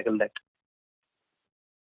trying to tackle that.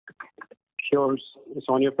 Sure.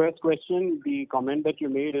 So on your first question, the comment that you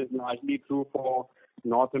made is largely true for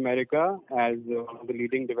North America as one of the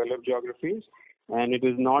leading developed geographies, and it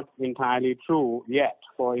is not entirely true yet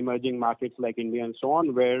for emerging markets like India and so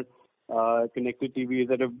on, where connected TV is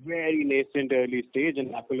at a very nascent early stage,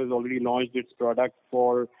 and Affle has already launched its product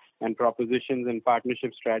and propositions and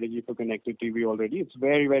partnership strategy for connected TV already. It's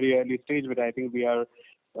very, very early stage, but I think we are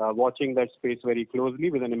watching that space very closely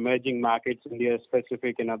with an emerging markets, India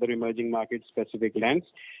specific and other emerging market specific lens.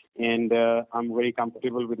 And I'm very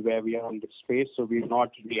comfortable with where we are on this space. So we're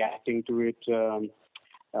not reacting to it in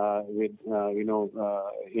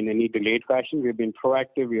any delayed fashion. We've been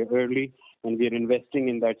proactive, we are early, and we are investing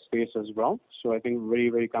in that space as well. So I think very,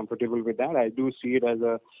 very comfortable with that. I do see it as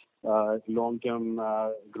a long-term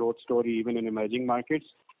growth story even in emerging markets.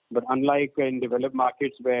 But unlike in developed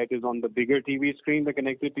markets where it is on the bigger TV screen, the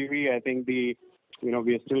connected TV, I think we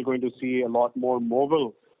are still going to see a lot more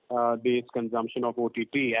mobile-based consumption of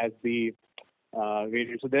OTT as the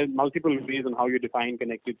radio. So there's multiple ways on how you define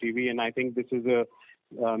connected TV, and I think this is a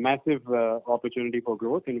massive opportunity for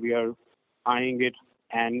growth, and we are eyeing it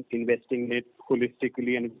and investing in it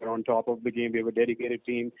holistically, and we're on top of the game. We have a dedicated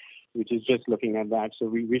team which is just looking at that, so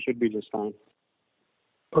we should be just fine.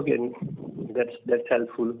 Okay, that's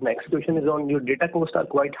helpful. Next question is on your data costs are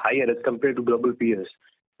quite higher as compared to global peers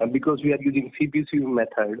because we are using CPC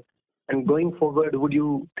method. And going forward, would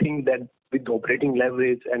you think that with operating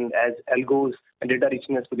leverage and as algos and data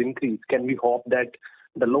richness will increase, can we hope that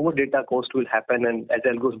the lower data cost will happen and as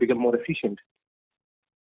algos become more efficient?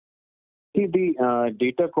 See, the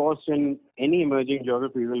data cost in any emerging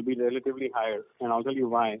geography will be relatively higher, and I'll tell you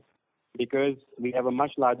why. Because we have a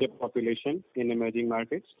much larger population in emerging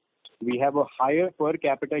markets. We have a higher per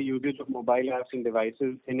capita usage of mobile apps and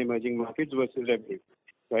devices in emerging markets versus revenue,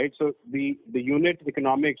 right? So the unit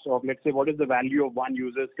economics of, let's say, what is the value of one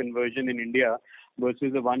user's conversion in India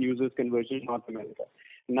versus the one user's conversion in North America.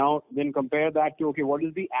 Now, then compare that to, okay, what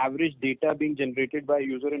is the average data being generated by a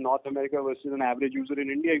user in North America versus an average user in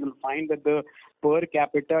India? You will find that the per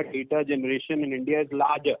capita data generation in India is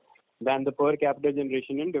larger than the per capita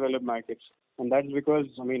generation in developed markets. And that's because,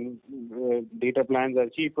 data plans are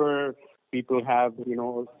cheaper. People have, a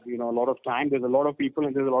lot of time. There's a lot of people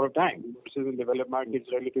and there's a lot of time. This is in developed markets,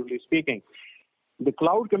 relatively speaking. The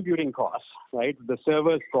cloud computing costs, right? The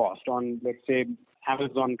servers cost on, let's say,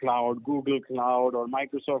 Amazon Cloud, Google Cloud, or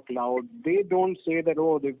Microsoft Cloud, they don't say that,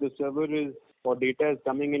 if the server is or data is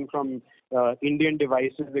coming in from Indian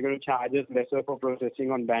devices, they're going to charge us lesser for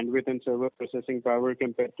processing on bandwidth and server processing power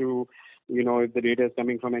compared to, if the data is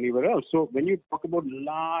coming from anywhere else. So when you talk about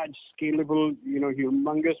large, scalable,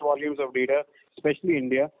 humongous volumes of data, especially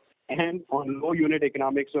India, and on low unit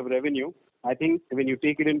economics of revenue, I think when you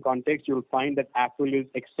take it in context, you'll find that Affle is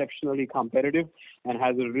exceptionally competitive and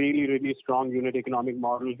has a really, really strong unit economic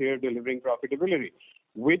model here delivering profitability,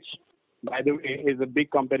 which, by the way, is a big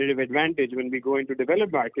competitive advantage when we go into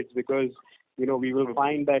developed markets because, we will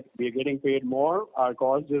find that we are getting paid more, our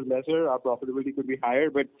cost is lesser, our profitability could be higher,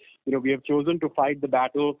 but, we have chosen to fight the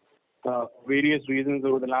battle various reasons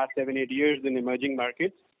over the last 7-8 years in emerging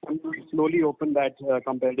markets, and we slowly open that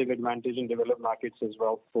competitive advantage in developed markets as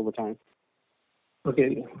well over time.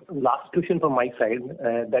 Okay, last question from my side.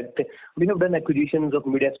 That we have done acquisitions of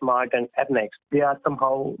MediaSmart and AppNext. They are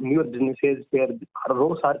somehow newer businesses where our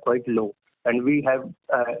ROAs are quite low, and we have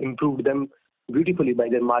improved them beautifully by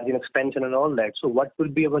their margin expansion and all that. So what will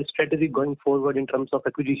be our strategy going forward in terms of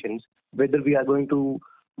acquisitions? Whether we are going to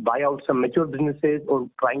buy out some mature businesses or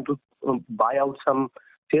trying to buy out some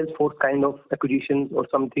Salesforce kind of acquisitions or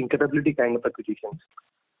something capability kind of acquisitions?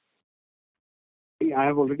 I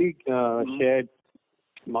have already shared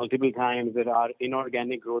multiple times that our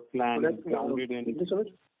inorganic growth plan is grounded in...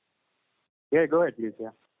 Yeah, go ahead, please.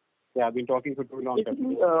 Yeah, I've been talking for too long.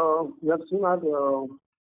 We have seen our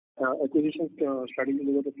acquisition strategy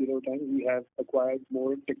over the period of time. We have acquired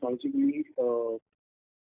more technologically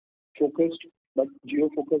focused, but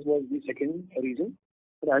geo-focus was the second reason.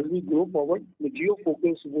 But as we go forward, the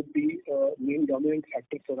geo-focus would be main dominant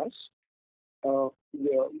factor for us.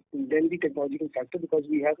 Then the technological factor, because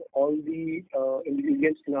we have all the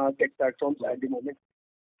ingredients in our tech platforms at the moment.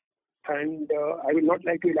 And I would not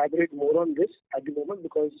like to elaborate more on this at the moment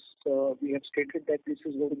because we have stated that this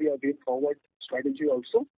is going to be a way forward strategy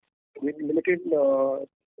also. With limited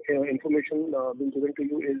information being given to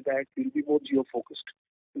you is that we'll be more geo-focused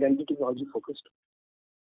than the technology-focused.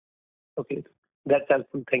 Okay, that's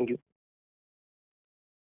helpful. Thank you.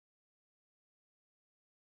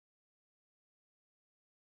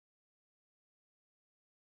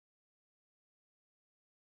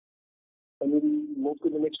 And we'll move to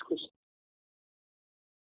the next question.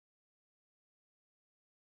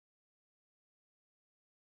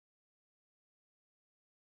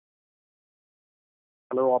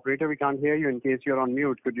 Hello, operator, we can't hear you. In case you're on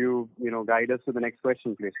mute, could you, guide us to the next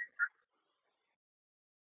question, please?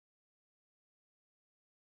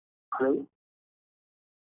 Hello?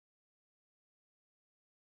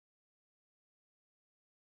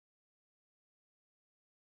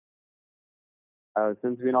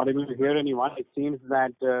 Since we're not able to hear anyone, it seems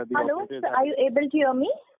that the Hello, sir, are you able to hear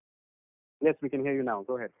me? Yes, we can hear you now.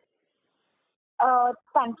 Go ahead.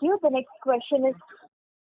 Thank you. The next question is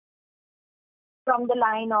from the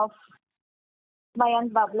line of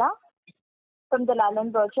Mayank Babla from the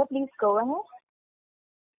Dalal & Broacha. Please go ahead.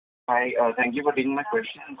 Hi, thank you for taking my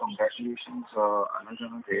question and congratulations, Anuj,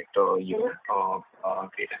 on a great year,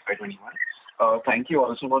 great FY21. Thank you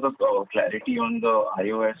also for the clarity on the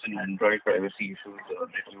iOS and Android privacy issues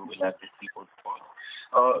that you elaborately put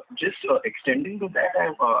forward. Just extending to that,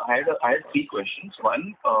 I had three questions.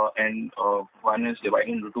 One is divided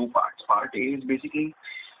into two parts. Part A is basically,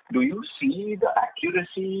 do you see the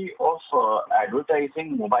accuracy of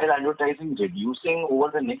mobile advertising reducing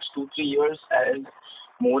over the next 2-3 years as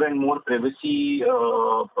more and more privacy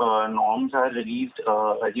norms are released?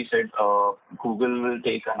 As you said, Google will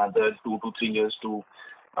take another 2 to 3 years to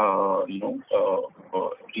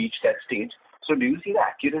reach that stage. So do you see the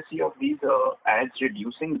accuracy of these ads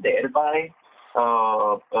reducing, thereby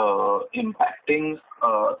impacting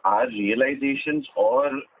our realizations or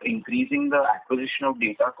increasing the acquisition of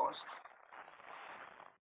data costs?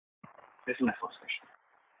 This is my first question.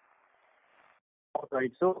 All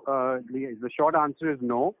right. So the short answer is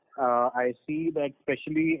no. I see that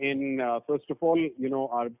especially in, first of all,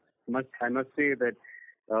 I must say that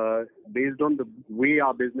based on the way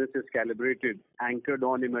our business is calibrated, anchored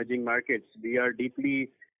on emerging markets, we are deeply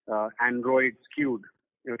Android skewed.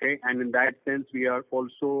 Okay, and in that sense, we are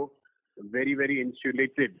also very, very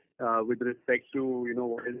insulated with respect to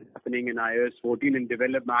what is happening in iOS 14 in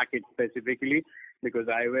developed markets specifically, because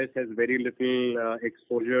iOS has very little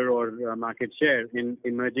exposure or market share in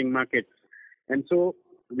emerging markets. And so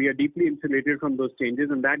we are deeply insulated from those changes,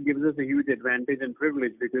 and that gives us a huge advantage and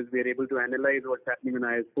privilege because we are able to analyze what's happening in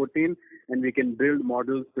iOS 14, and we can build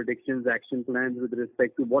models, predictions, action plans with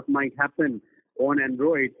respect to what might happen on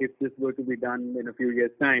Android if this were to be done in a few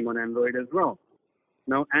years' time on Android as well.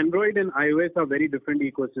 Now, Android and iOS are very different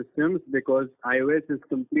ecosystems because iOS is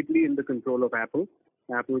completely in the control of Apple.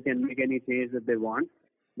 Apple can make any change that they want.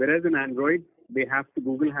 Whereas in Android,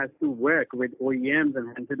 Google has to work with OEMs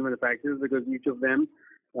and handset manufacturers because each of them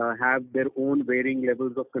have their own varying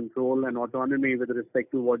levels of control and autonomy with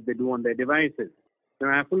respect to what they do on their devices.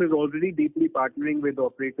 Now, Apple is already deeply partnering with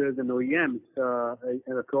operators and OEMs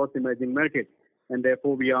across emerging markets, and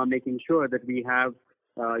therefore we are making sure that we have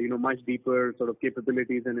much deeper sort of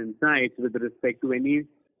capabilities and insights with respect to any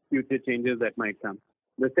future changes that might come.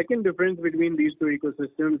 The second difference between these two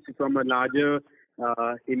ecosystems from a larger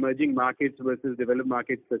emerging markets versus developed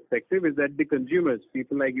markets perspective is that the consumers,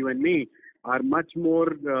 people like you and me, are much more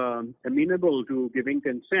amenable to giving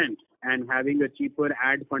consent and having a cheaper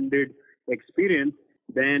ad-funded experience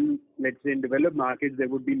than, let's say, in developed markets, there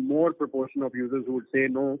would be more proportion of users who would say,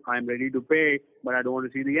 no, I'm ready to pay, but I don't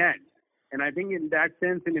want to see the ads. And I think in that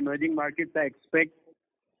sense, in emerging markets, I expect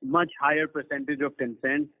much higher percentage of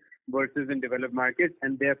consent versus in developed markets.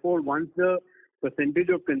 And therefore, once the percentage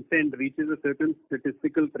of consent reaches a certain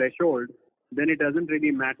statistical threshold, then it doesn't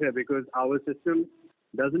really matter because our system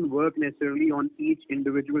doesn't work necessarily on each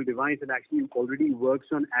individual device. It actually already works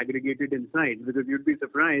on aggregated insights, because you'd be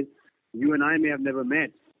surprised, you and I may have never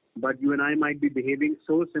met, but you and I might be behaving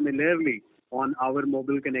so similarly on our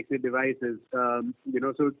mobile connected devices.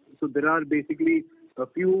 So there are basically a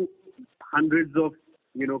few hundreds of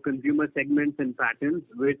consumer segments and patterns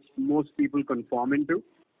which most people conform into.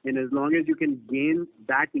 And as long as you can gain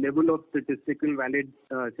that level of statistical valid,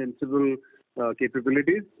 sensible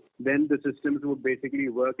capabilities, then the systems would basically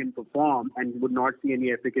work and perform and would not see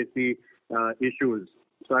any efficacy issues.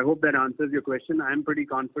 So I hope that answers your question. I'm pretty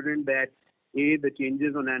confident that the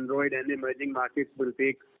changes on Android and emerging markets will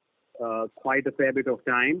take quite a fair bit of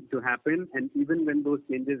time to happen. And even when those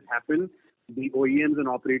changes happen, the OEMs and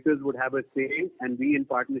operators would have a say, and we in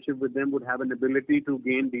partnership with them would have an ability to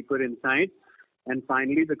gain deeper insights. And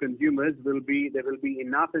finally, the consumers there will be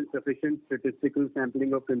enough and sufficient statistical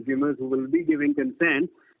sampling of consumers who will be giving consent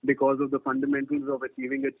because of the fundamentals of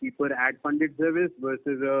achieving a cheaper ad-funded service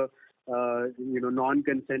versus a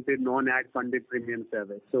non-consented, non-ad-funded premium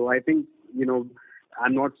service. So I think,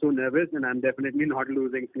 I'm not so nervous, and I'm definitely not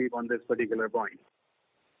losing sleep on this particular point.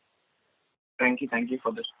 Thank you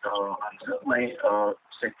for this answer. My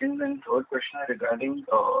second and third question are regarding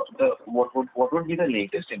what would be the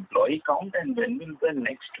latest employee count, and when will the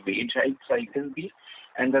next wage hike cycle be?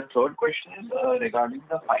 And the third question is regarding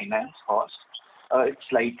the finance cost. It's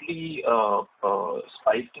slightly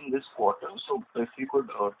spiked in this quarter, so if you could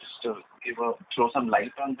just throw some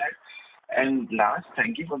light on that. And last,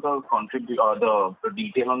 thank you for the the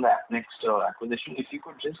detail on the AppNext acquisition. If you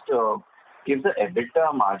could just give the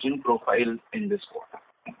EBITDA margin profile in this quarter.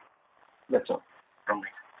 That's all from me.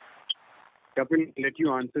 Kapil, let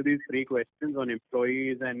you answer these three questions on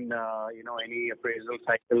employees and any appraisal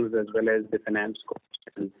cycles as well as the finance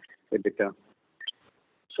cost and EBITDA.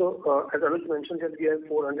 So as Anuj mentioned, that we have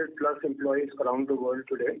 400 plus employees around the world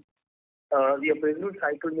today. The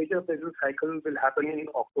major appraisal cycle will happen in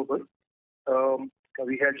October.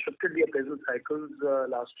 We had shifted the appraisal cycles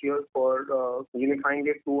last year for unifying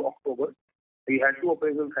it to October. We had two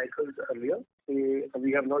appraisal cycles earlier.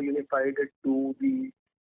 We have now unified it to the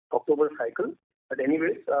October cycle. But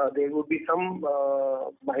anyways, there would be some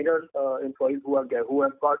minor employees who have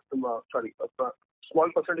got a small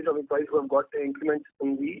percentage of employees who have got increments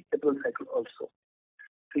in the April cycle also.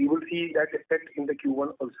 So you will see that effect in the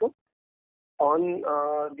Q1 also. On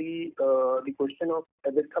the question of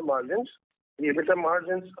EBITDA margins, the EBITDA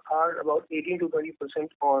margins are about 18 to 20%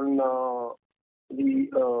 on the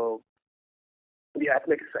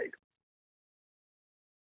AppNext side.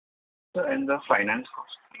 And the finance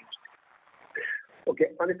cost, please. Okay.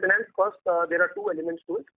 On the finance cost, there are two elements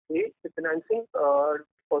to it. The financing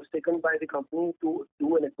was taken by the company to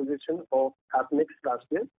do an acquisition of AppNext last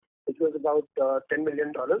year, which was about $10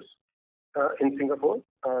 million in Singapore.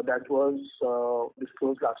 That was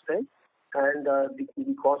disclosed last time. And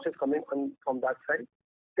the cost is coming from that side.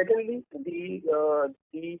 Secondly,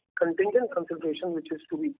 the contingent consideration which is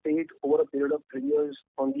to be paid over a period of 3 years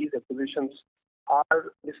on these acquisitions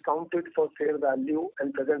are discounted for fair value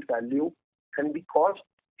and present value, and the cost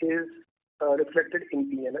is reflected in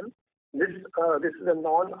P&L. This is a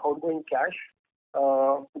non-outgoing cash,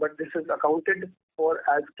 but this is accounted for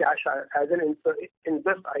as cash as an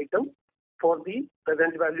interest item for the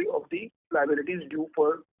present value of the liabilities due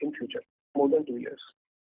for in future, more than 2 years.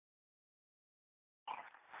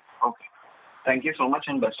 Okay. Thank you so much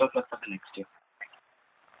and best of luck for the next year.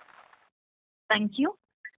 Thank you.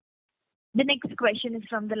 The next question is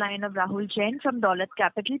from the line of Rahul Jain from Dolat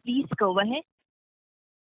Capital. Please go ahead.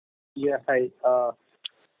 Yeah, hi.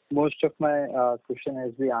 Most of my question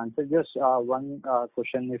has been answered. Just one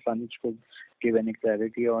question, if Anuj could give any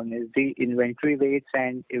clarity on, is the inventory rates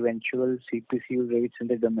and eventual CPCU rates in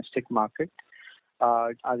the domestic market.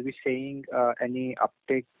 Are we seeing any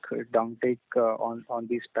uptake, downtake on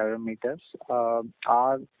these parameters?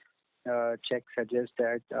 Our check suggests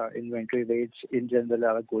that inventory rates in general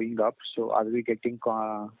are going up. So are we getting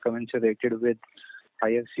commensurated with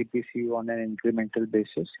higher CPCU on an incremental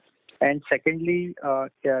basis? And secondly,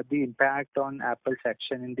 the impact on Apple's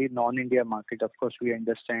action in the non-India market. Of course, we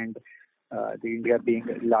understand the India being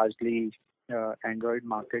largely Android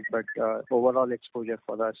market, but overall exposure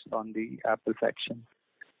for us on the Apple's action.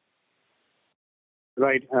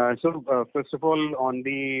 Right. So first of all, on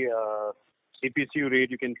the CPCU rate,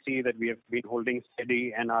 you can see that we have been holding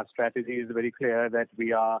steady, and our strategy is very clear that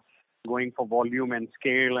we are going for volume and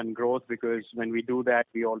scale and growth, because when we do that,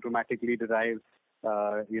 we automatically derive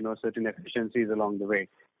certain efficiencies along the way.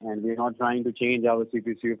 And we're not trying to change our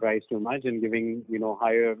CPCU price too much and giving,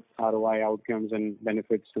 higher ROI outcomes and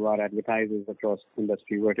benefits to our advertisers across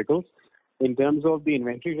industry verticals. In terms of the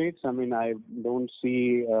inventory rates, I don't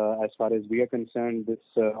see, as far as we are concerned, this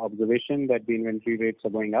observation that the inventory rates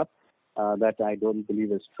are going up. That I don't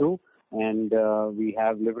believe is true. And we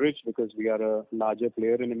have leverage because we are a larger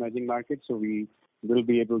player in emerging markets, so we will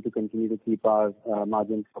be able to continue to keep our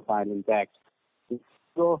margin profile intact.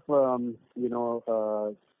 So,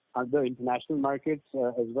 other international markets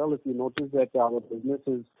as well, if you notice that our business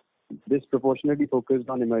is disproportionately focused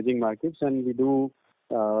on emerging markets, and we do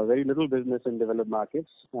very little business in developed markets.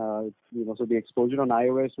 So the exposure on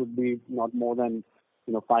iOS would be not more than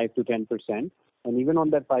 5 to 10%. And even on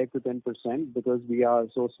that 5 to 10%, because we are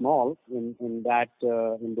so small in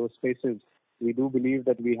those spaces, we do believe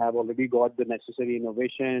that we have already got the necessary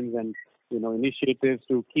innovations and initiatives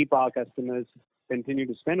to keep our customers continue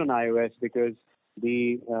to spend on iOS, because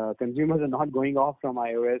the consumers are not going off from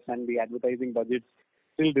iOS, and the advertising budgets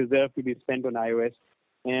still deserve to be spent on iOS.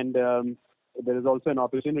 And there is also an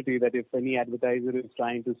opportunity that if any advertiser is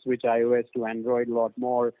trying to switch iOS to Android a lot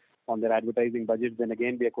more on their advertising budget, then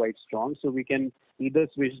again we are quite strong. So we can either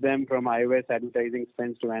switch them from iOS advertising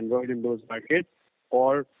spends to Android in those markets,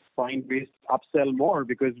 or find ways to upsell more,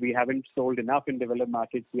 because we haven't sold enough in developed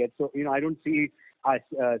markets yet. So I don't see us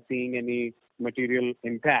seeing any material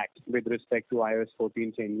impact with respect to iOS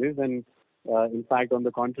 14 changes. And in fact, on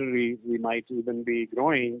the contrary, we might even be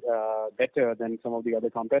growing better than some of the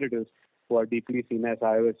other competitors who are deeply seen as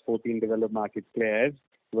iOS 14 developed market players,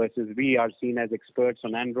 versus we are seen as experts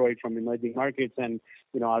on Android from emerging markets, and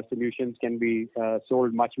our solutions can be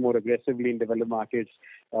sold much more aggressively in developed markets,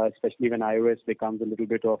 especially when iOS becomes a little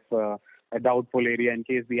bit of a doubtful area. In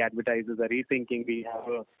case the advertisers are rethinking, we have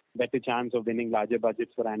a better chance of winning larger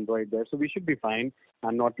budgets for Android there. So we should be fine.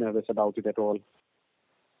 I'm not nervous about it at all.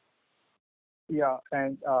 Yeah,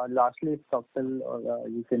 and lastly, Kapil,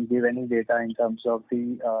 you can give any data in terms of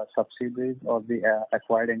the subsidiaries or the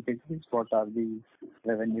acquired entities. What are the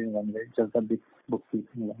revenue run rates, just the big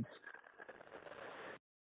bookkeeping ones?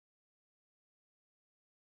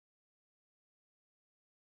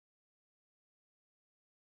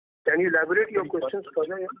 Can you elaborate your questions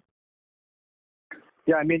further?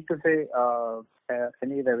 Yeah, I mean to say,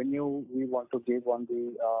 any revenue we want to give on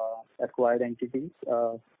the acquired entities,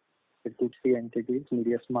 the 2-3 entities,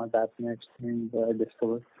 MediaSmart, AppNext, and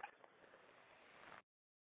Discover.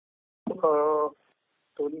 So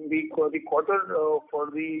the quarter for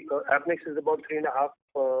the AppNext is about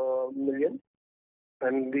 3.5 million,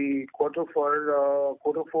 and the quarter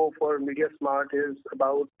four for MediaSmart is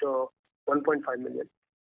about 1.5 million.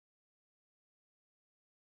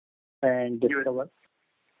 And Discover?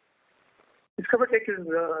 Discover Tech is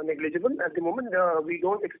negligible at the moment. We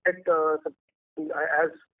don't expect, as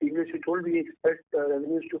previously told, we expect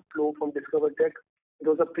revenues to flow from Discover Tech.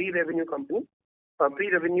 Those are pre-revenue company,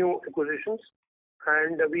 pre-revenue acquisitions,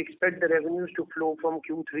 and we expect the revenues to flow from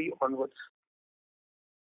Q3 onwards.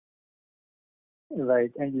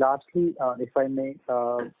 Right. And lastly, if I may,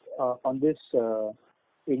 on this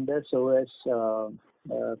Indus OS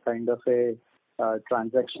kind of a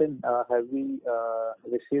transaction, have we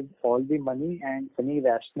received all the money, and any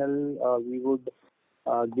rationale we would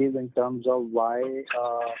give in terms of why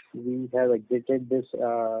we have exited this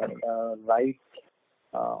right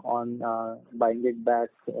on buying it back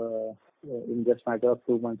in just matter of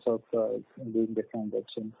 2 months of doing the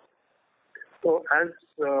transaction? So as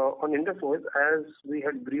on IndiaFood, as we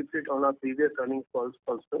had briefed it on our previous earnings calls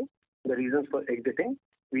also, the reasons for exiting,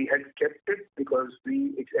 we had kept it because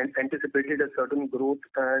we anticipated a certain growth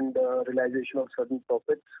and realization of certain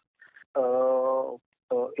profits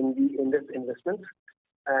in this investment.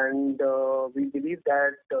 And we believe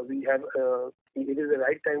that it is the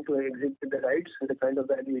right time to exit with the rights and the kind of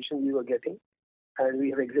valuation we were getting. And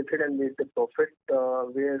we have exited and made the profit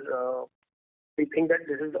where we think that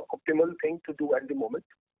this is the optimal thing to do at the moment.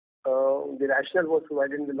 The rationale was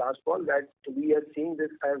provided in the last call that we are seeing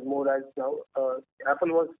this as more as now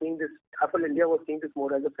Affle India was seeing this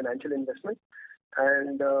more as a financial investment,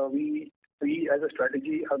 and we as a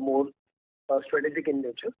strategy are more strategic in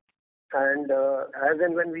nature. And as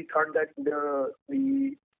and when we thought that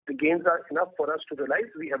the gains are enough for us to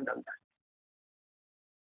realize, we have done that.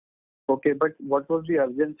 Okay, but what was the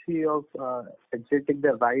urgency of exiting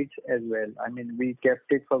the rights as well? I mean, we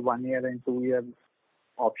kept it for 1 year and 2 year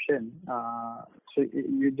option. So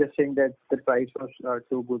you're just saying that the price was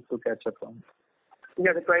too good to catch up on?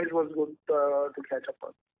 Yeah, the price was good to catch up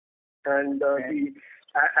on. And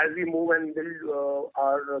as we move and build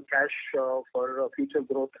our cash for future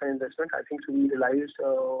growth and investment, I think we realized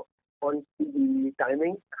on the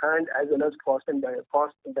timing and as well as cost and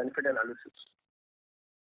benefit analysis.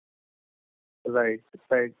 Right.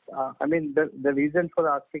 I mean, the reason for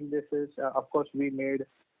asking this is, of course, we made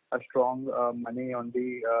a strong money on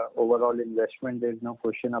the overall investment. There's no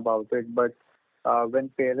question about it. But when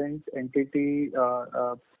parent entity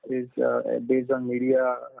is based on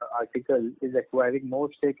media article is acquiring more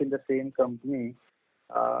stake in the same company,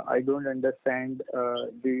 I don't understand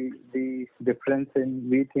the difference in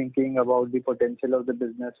we thinking about the potential of the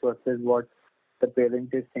business versus what the parent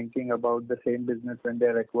is thinking about the same business when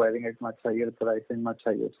they're acquiring at much higher price and much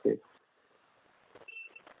higher stake.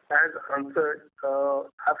 As answered,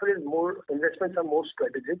 Affle's investments are more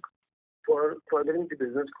strategic for furthering the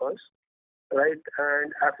business cause, right?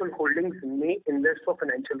 And Affle Holdings may invest for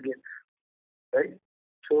financial gains, right?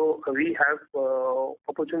 So we have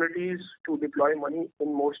opportunities to deploy money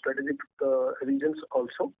in more strategic regions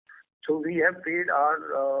also. So we have paid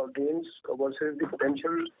our gains versus the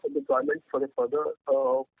potential deployment for the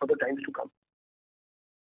further times to come.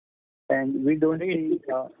 And we don't see.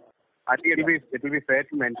 I think it will be fair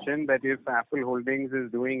to mention that if Affle Holdings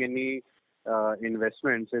is doing any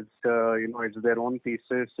investments, it's their own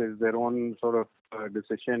thesis, it's their own sort of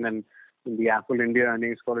decision, and in the Affle India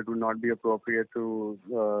Earnings Call, it would not be appropriate to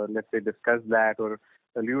let's say discuss that or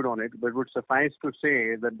allude on it. But it would suffice to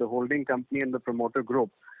say that the holding company and the promoter group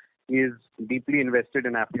is deeply invested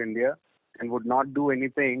in Affle India and would not do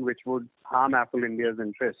anything which would harm Affle India's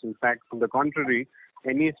interests. In fact, on the contrary,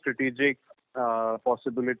 any strategic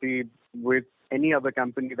possibility with any other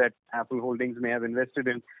company that Affle Holdings may have invested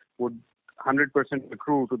in would 100%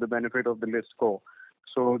 accrue to the benefit of the listco.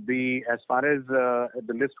 So as far as the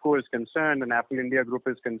listco is concerned and Affle India Group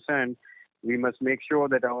is concerned, we must make sure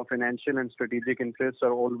that our financial and strategic interests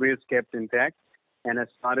are always kept intact. And as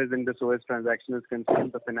far as Indus OS transaction is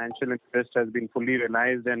concerned, the financial interest has been fully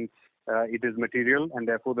realized and it is material, and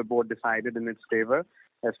therefore the board decided in its favor.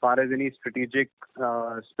 As far as any strategic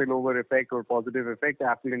spillover effect or positive effect,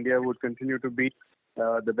 Affle India would continue to be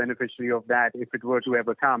the beneficiary of that if it were to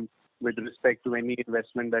ever come with respect to any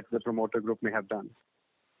investment that the promoter group may have done.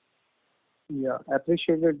 Yeah,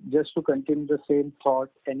 appreciate it. Just to continue the same thought,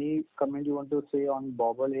 any comment you want to say on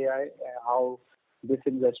Bobble AI, how this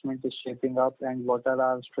investment is shaping up, and what are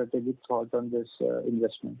our strategic thoughts on this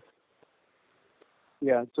investment?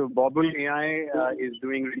 Yeah, so Bobble AI is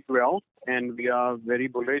doing really well, and we are very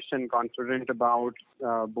bullish and confident about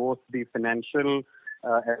both the financial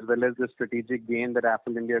as well as the strategic gain that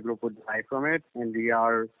Affle India Group would derive from it. And we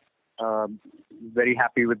are very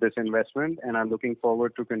happy with this investment and are looking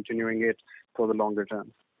forward to continuing it for the longer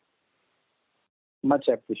term. Much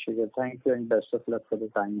appreciated. Thank you and best of luck for the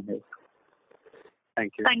time ahead.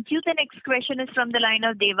 Thank you. Thank you. The next question is from the line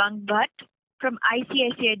of Devang Bhatt from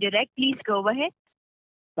ICICI Direct. Please go ahead.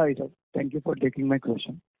 Hi, sir. Thank you for taking my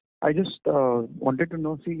question. I just wanted to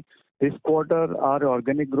know, this quarter our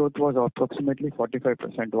organic growth was approximately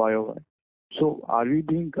 45% YOY. So are we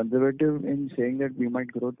being conservative in saying that we might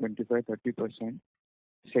grow 25-30%?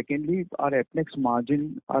 Secondly, our FX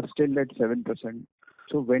margin are still at 7%.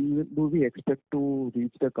 So when do we expect to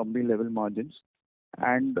reach the company level margins?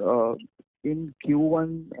 And in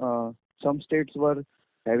Q1, some states were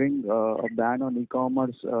having a ban on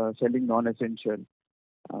e-commerce selling non-essential.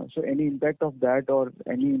 So any impact of that or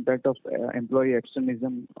any impact of employee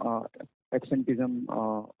absenteeism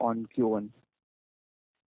on Q1?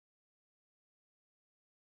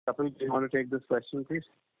 Kapil, do you want to take this question, please?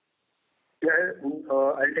 Yeah,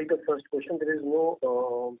 I'll take the first question. There is no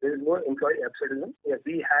employee absenteeism. Yeah,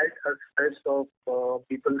 we had a stress of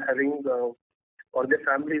people having or their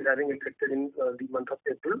families having affected in the month of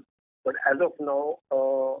April. But as of now,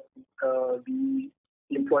 the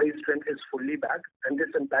employee strength is fully back, and this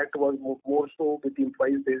impact was more so with the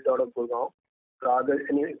employees based out of Gurgaon rather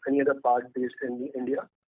than any other part based in India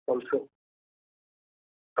also.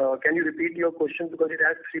 Can you repeat your question because it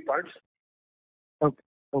has three parts?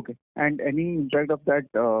 Okay. And any impact of that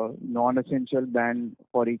non-essential ban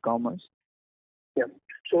for e-commerce? Yeah.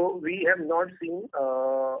 So we have not seen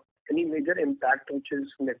any major impact which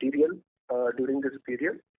is material during this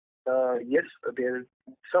period. Yes, there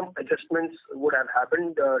some adjustments would have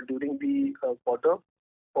happened during the quarter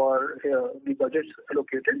for the budgets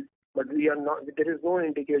allocated, but we are not. There is no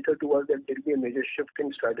indicator to us that there will be a major shift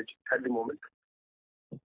in strategy at the moment.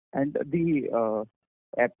 And the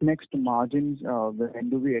AppNext margins, when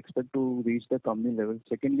do we expect to reach the company level?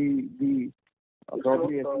 Secondly,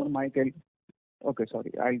 probably as per my okay,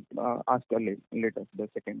 sorry, I'll ask later the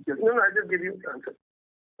second. No, I'll just give you the answer.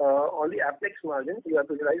 On the AppNext margin, you have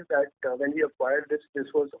to realize that when we acquired this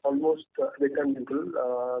was almost a return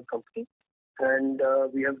neutral company, and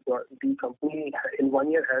we have the company in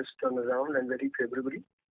 1 year has turned around and very favorably.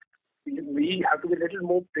 We have to be a little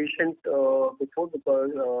more patient before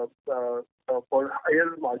because for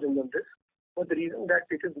higher margins on this. For the reason that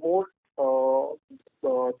it is more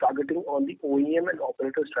targeting on the OEM and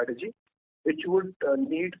operator strategy, which would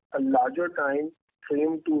need a larger time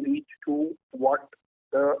frame to reach to what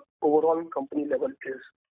the overall company level is.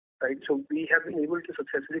 Right. So we have been able to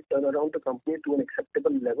successfully turn around the company to an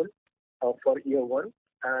acceptable level for year one,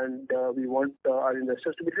 and we want our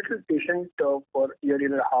investors to be a little patient for year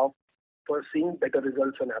and a half for seeing better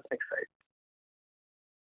results on AppNext side.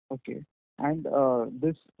 Okay. And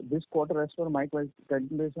this quarter, as per my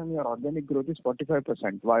calculation, your organic growth is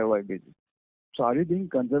 45% YOY basis. So are you being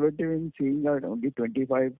conservative in seeing that only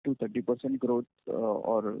 25 to 30% growth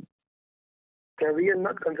or? We are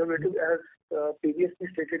not conservative as previously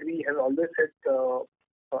stated. We have always said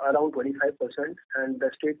around 25%, and the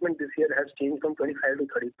statement this year has changed from 25 to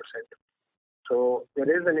 30%. So there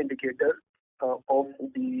is an indicator of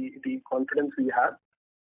the confidence we have,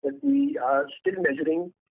 but we are still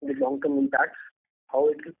measuring the long-term impacts, how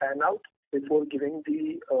it will pan out before giving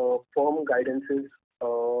the firm guidances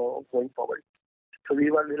going forward. So we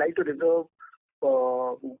would like to reserve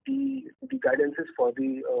the guidances for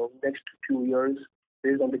the next few years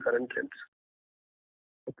based on the current trends.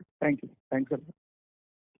 Okay. Thank you. Thanks a lot.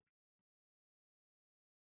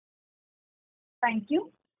 Thank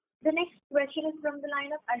you. The next question is from the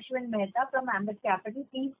line of Ashwin Mehta from Ambit Capital.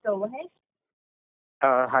 Please go ahead.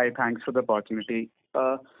 Hi, thanks for the opportunity.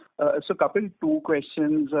 So Kapil, two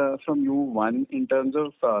questions from you. One, in terms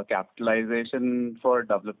of capitalization for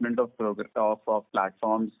development of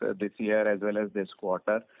platforms this year as well as this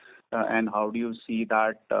quarter, and how do you see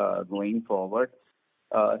that going forward?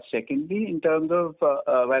 Secondly, in terms of,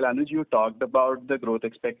 well, Anuj, you talked about the growth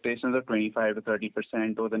expectations of 25 to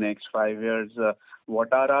 30% over the next 5 years.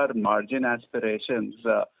 What are our margin aspirations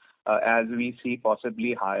as we see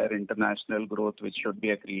possibly higher international growth, which should be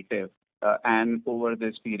accretive? And over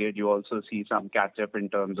this period, you also see some catch up in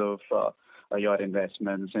terms of your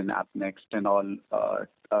investments in AppNext and all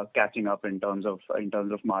catching up in terms of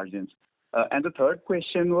margins. And the third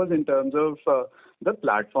question was in terms of the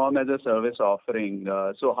platform as a service offering.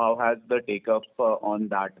 So how has the take up on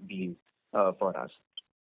that been for us?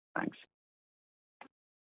 Thanks.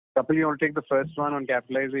 Kapil, you want to take the first one on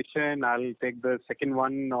capitalization? I'll take the second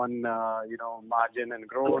one on margin and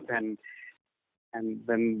growth, and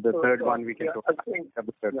then the third one we can talk about.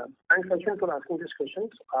 Thanks, Ashwin, for asking these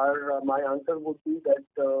questions. My answer would be that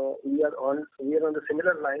we are on the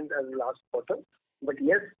similar lines as last quarter. But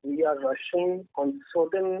yes, we are rushing on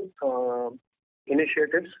certain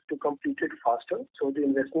initiatives to complete it faster. So the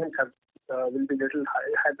investments have been little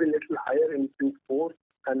higher in Q4,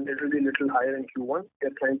 and it will be little higher in Q1. We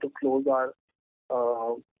are trying to close our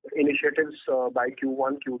initiatives by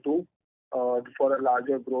Q1, Q2 for a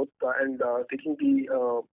larger growth and taking the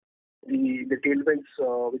tailwinds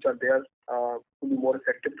which are there to be more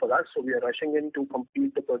effective for us. So we are rushing in to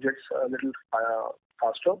complete the projects a little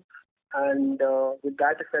faster. And with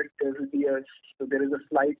that effect, there is a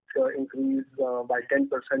slight increase by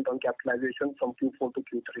 10% on capitalization from Q4 to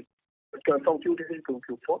Q3. From Q3 to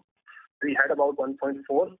Q4, we had about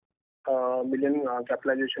 1.4 million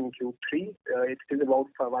capitalization in Q3. It is about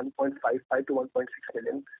 1.55 to 1.6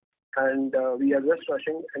 million. And we are just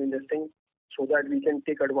rushing and investing so that we can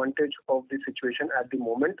take advantage of the situation at the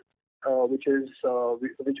moment, which is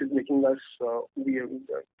making us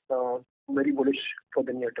very bullish for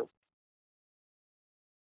the near term.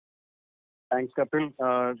 Thanks, Kapil.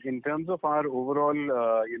 In terms of our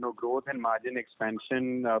overall, growth and margin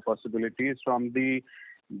expansion possibilities from the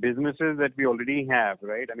businesses that we already have,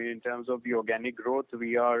 right? I mean, in terms of the organic growth,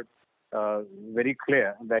 we are very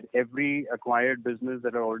clear that every acquired business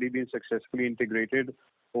that have already been successfully integrated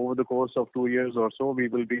over the course of 2 years or so, we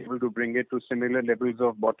will be able to bring it to similar levels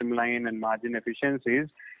of bottom line and margin efficiencies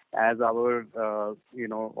as our,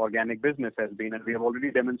 organic business has been. And we have already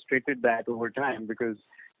demonstrated that over time because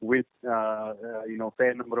with,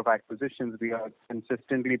 fair number of acquisitions, we are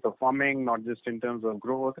consistently performing, not just in terms of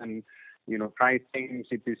growth and, pricing,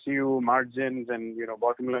 CPCU, margins, and,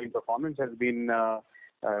 bottom line performance has been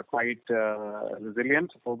quite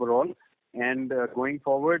resilient overall. And going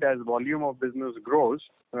forward, as volume of business grows,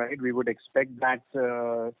 right, we would expect that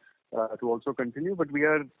to also continue. But we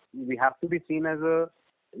have to be seen as a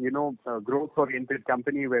growth-oriented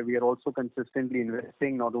company where we are also consistently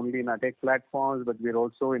investing not only in our tech platforms, but we are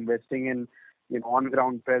also investing in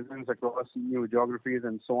on-ground presence across new geographies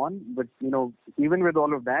and so on. But even with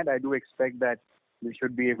all of that, I do expect that we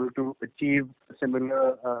should be able to achieve a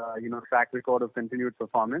similar track record of continued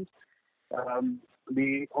performance.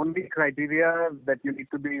 The only criteria that you need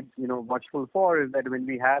to be watchful for is that when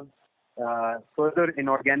we have further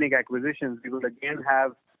inorganic acquisitions, we will again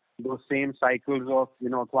have those same cycles of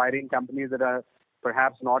acquiring companies that are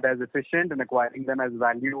perhaps not as efficient and acquiring them as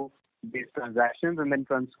value-based transactions and then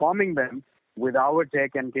transforming them with our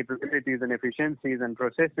tech and capabilities and efficiencies and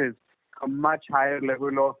processes a much higher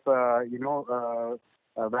level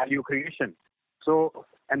of value creation. So,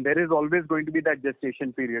 and there is always going to be that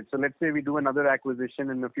gestation period. So let's say we do another acquisition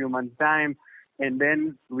in a few months' time, and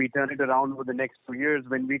then we turn it around over the next 2 years.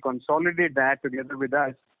 When we consolidate that together with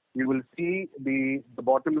us, you will see the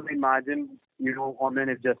bottom line margin, on an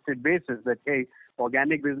adjusted basis that, hey,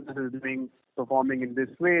 organic business is performing in this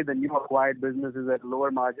way, the new acquired business is at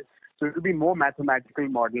lower margin. So it will be more mathematical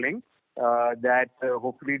modeling that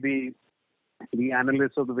hopefully the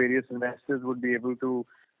analysts of the various investors would be able to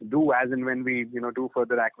do as and when we do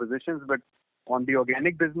further acquisitions. But on the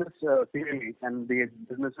organic business, clearly, and the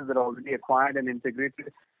businesses that are already acquired and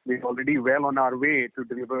integrated, we're already well on our way to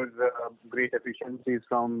deliver great efficiencies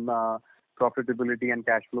from profitability and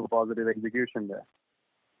cash flow positive execution there.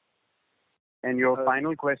 And your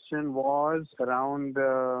final question was around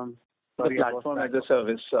the platform as a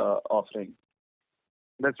service offering.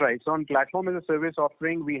 That's right. So on platform as a service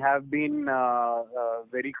offering, we have been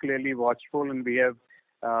very clearly watchful, and we have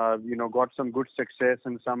got some good success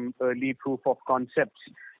and some early proof of concepts,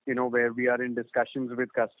 where we are in discussions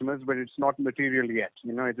with customers, but it's not material yet.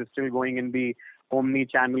 It is still going in the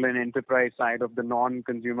omni-channel and enterprise side of the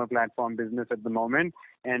non-consumer platform business at the moment,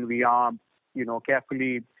 and we are,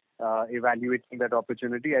 carefully evaluating that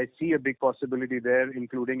opportunity. I see a big possibility there,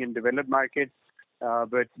 including in developed markets.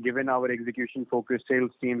 But given our execution-focused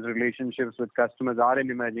sales teams' relationships with customers are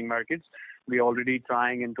in emerging markets, we're already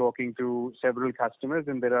trying and talking to several customers,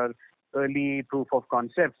 and there are early proof of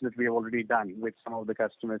concepts that we have already done with some of the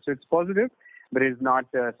customers. So it's positive, but it's not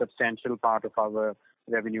a substantial part of our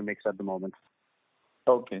revenue mix at the moment.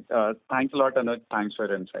 Okay. Thanks a lot, Anuj. Thanks for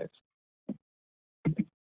your insights.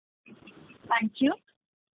 Thank you.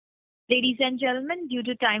 Ladies and gentlemen, due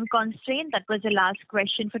to time constraint, that was the last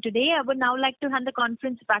question for today. I would now like to hand the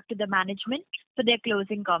conference back to the management for their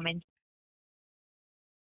closing comments.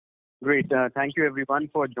 Great. Thank you, everyone,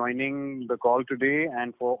 for joining the call today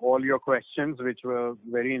and for all your questions, which were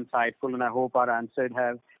very insightful. And I hope our answers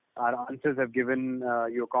have given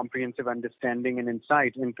you a comprehensive understanding and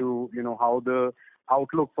insight into how the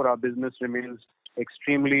outlook for our business remains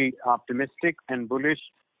extremely optimistic and bullish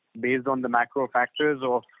based on the macro factors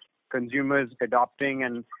of consumers adopting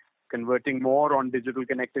and converting more on digital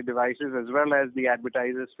connected devices, as well as the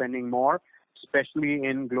advertisers spending more, especially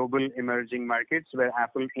in global emerging markets where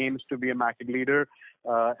Affle aims to be a market leader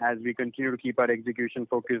as we continue to keep our execution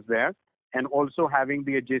focus there. And also having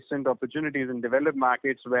the adjacent opportunities in developed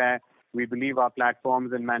markets where we believe our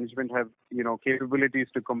platforms and management have, capabilities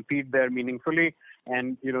to compete there meaningfully.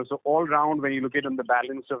 And, so all round, when you look at on the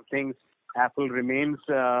balance of things, Affle remains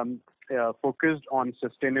focused on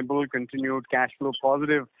sustainable, continued cash flow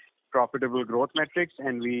positive, profitable growth metrics,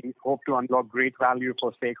 and we hope to unlock great value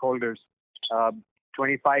for stakeholders.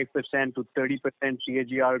 25% to 30%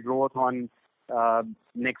 CAGR growth on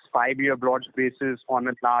next 5-year broad basis on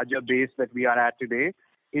a larger base that we are at today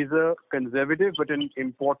is a conservative but an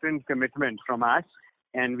important commitment from us,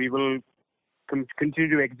 and we will continue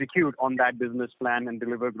to execute on that business plan and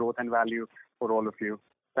deliver growth and value for all of you.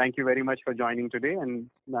 Thank you very much for joining today, and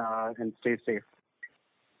stay safe.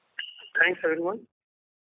 Thanks, everyone.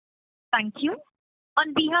 Thank you.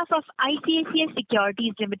 On behalf of ICICI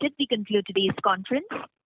Securities Limited, we conclude today's conference.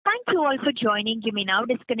 Thank you all for joining. You may now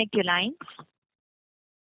disconnect your lines.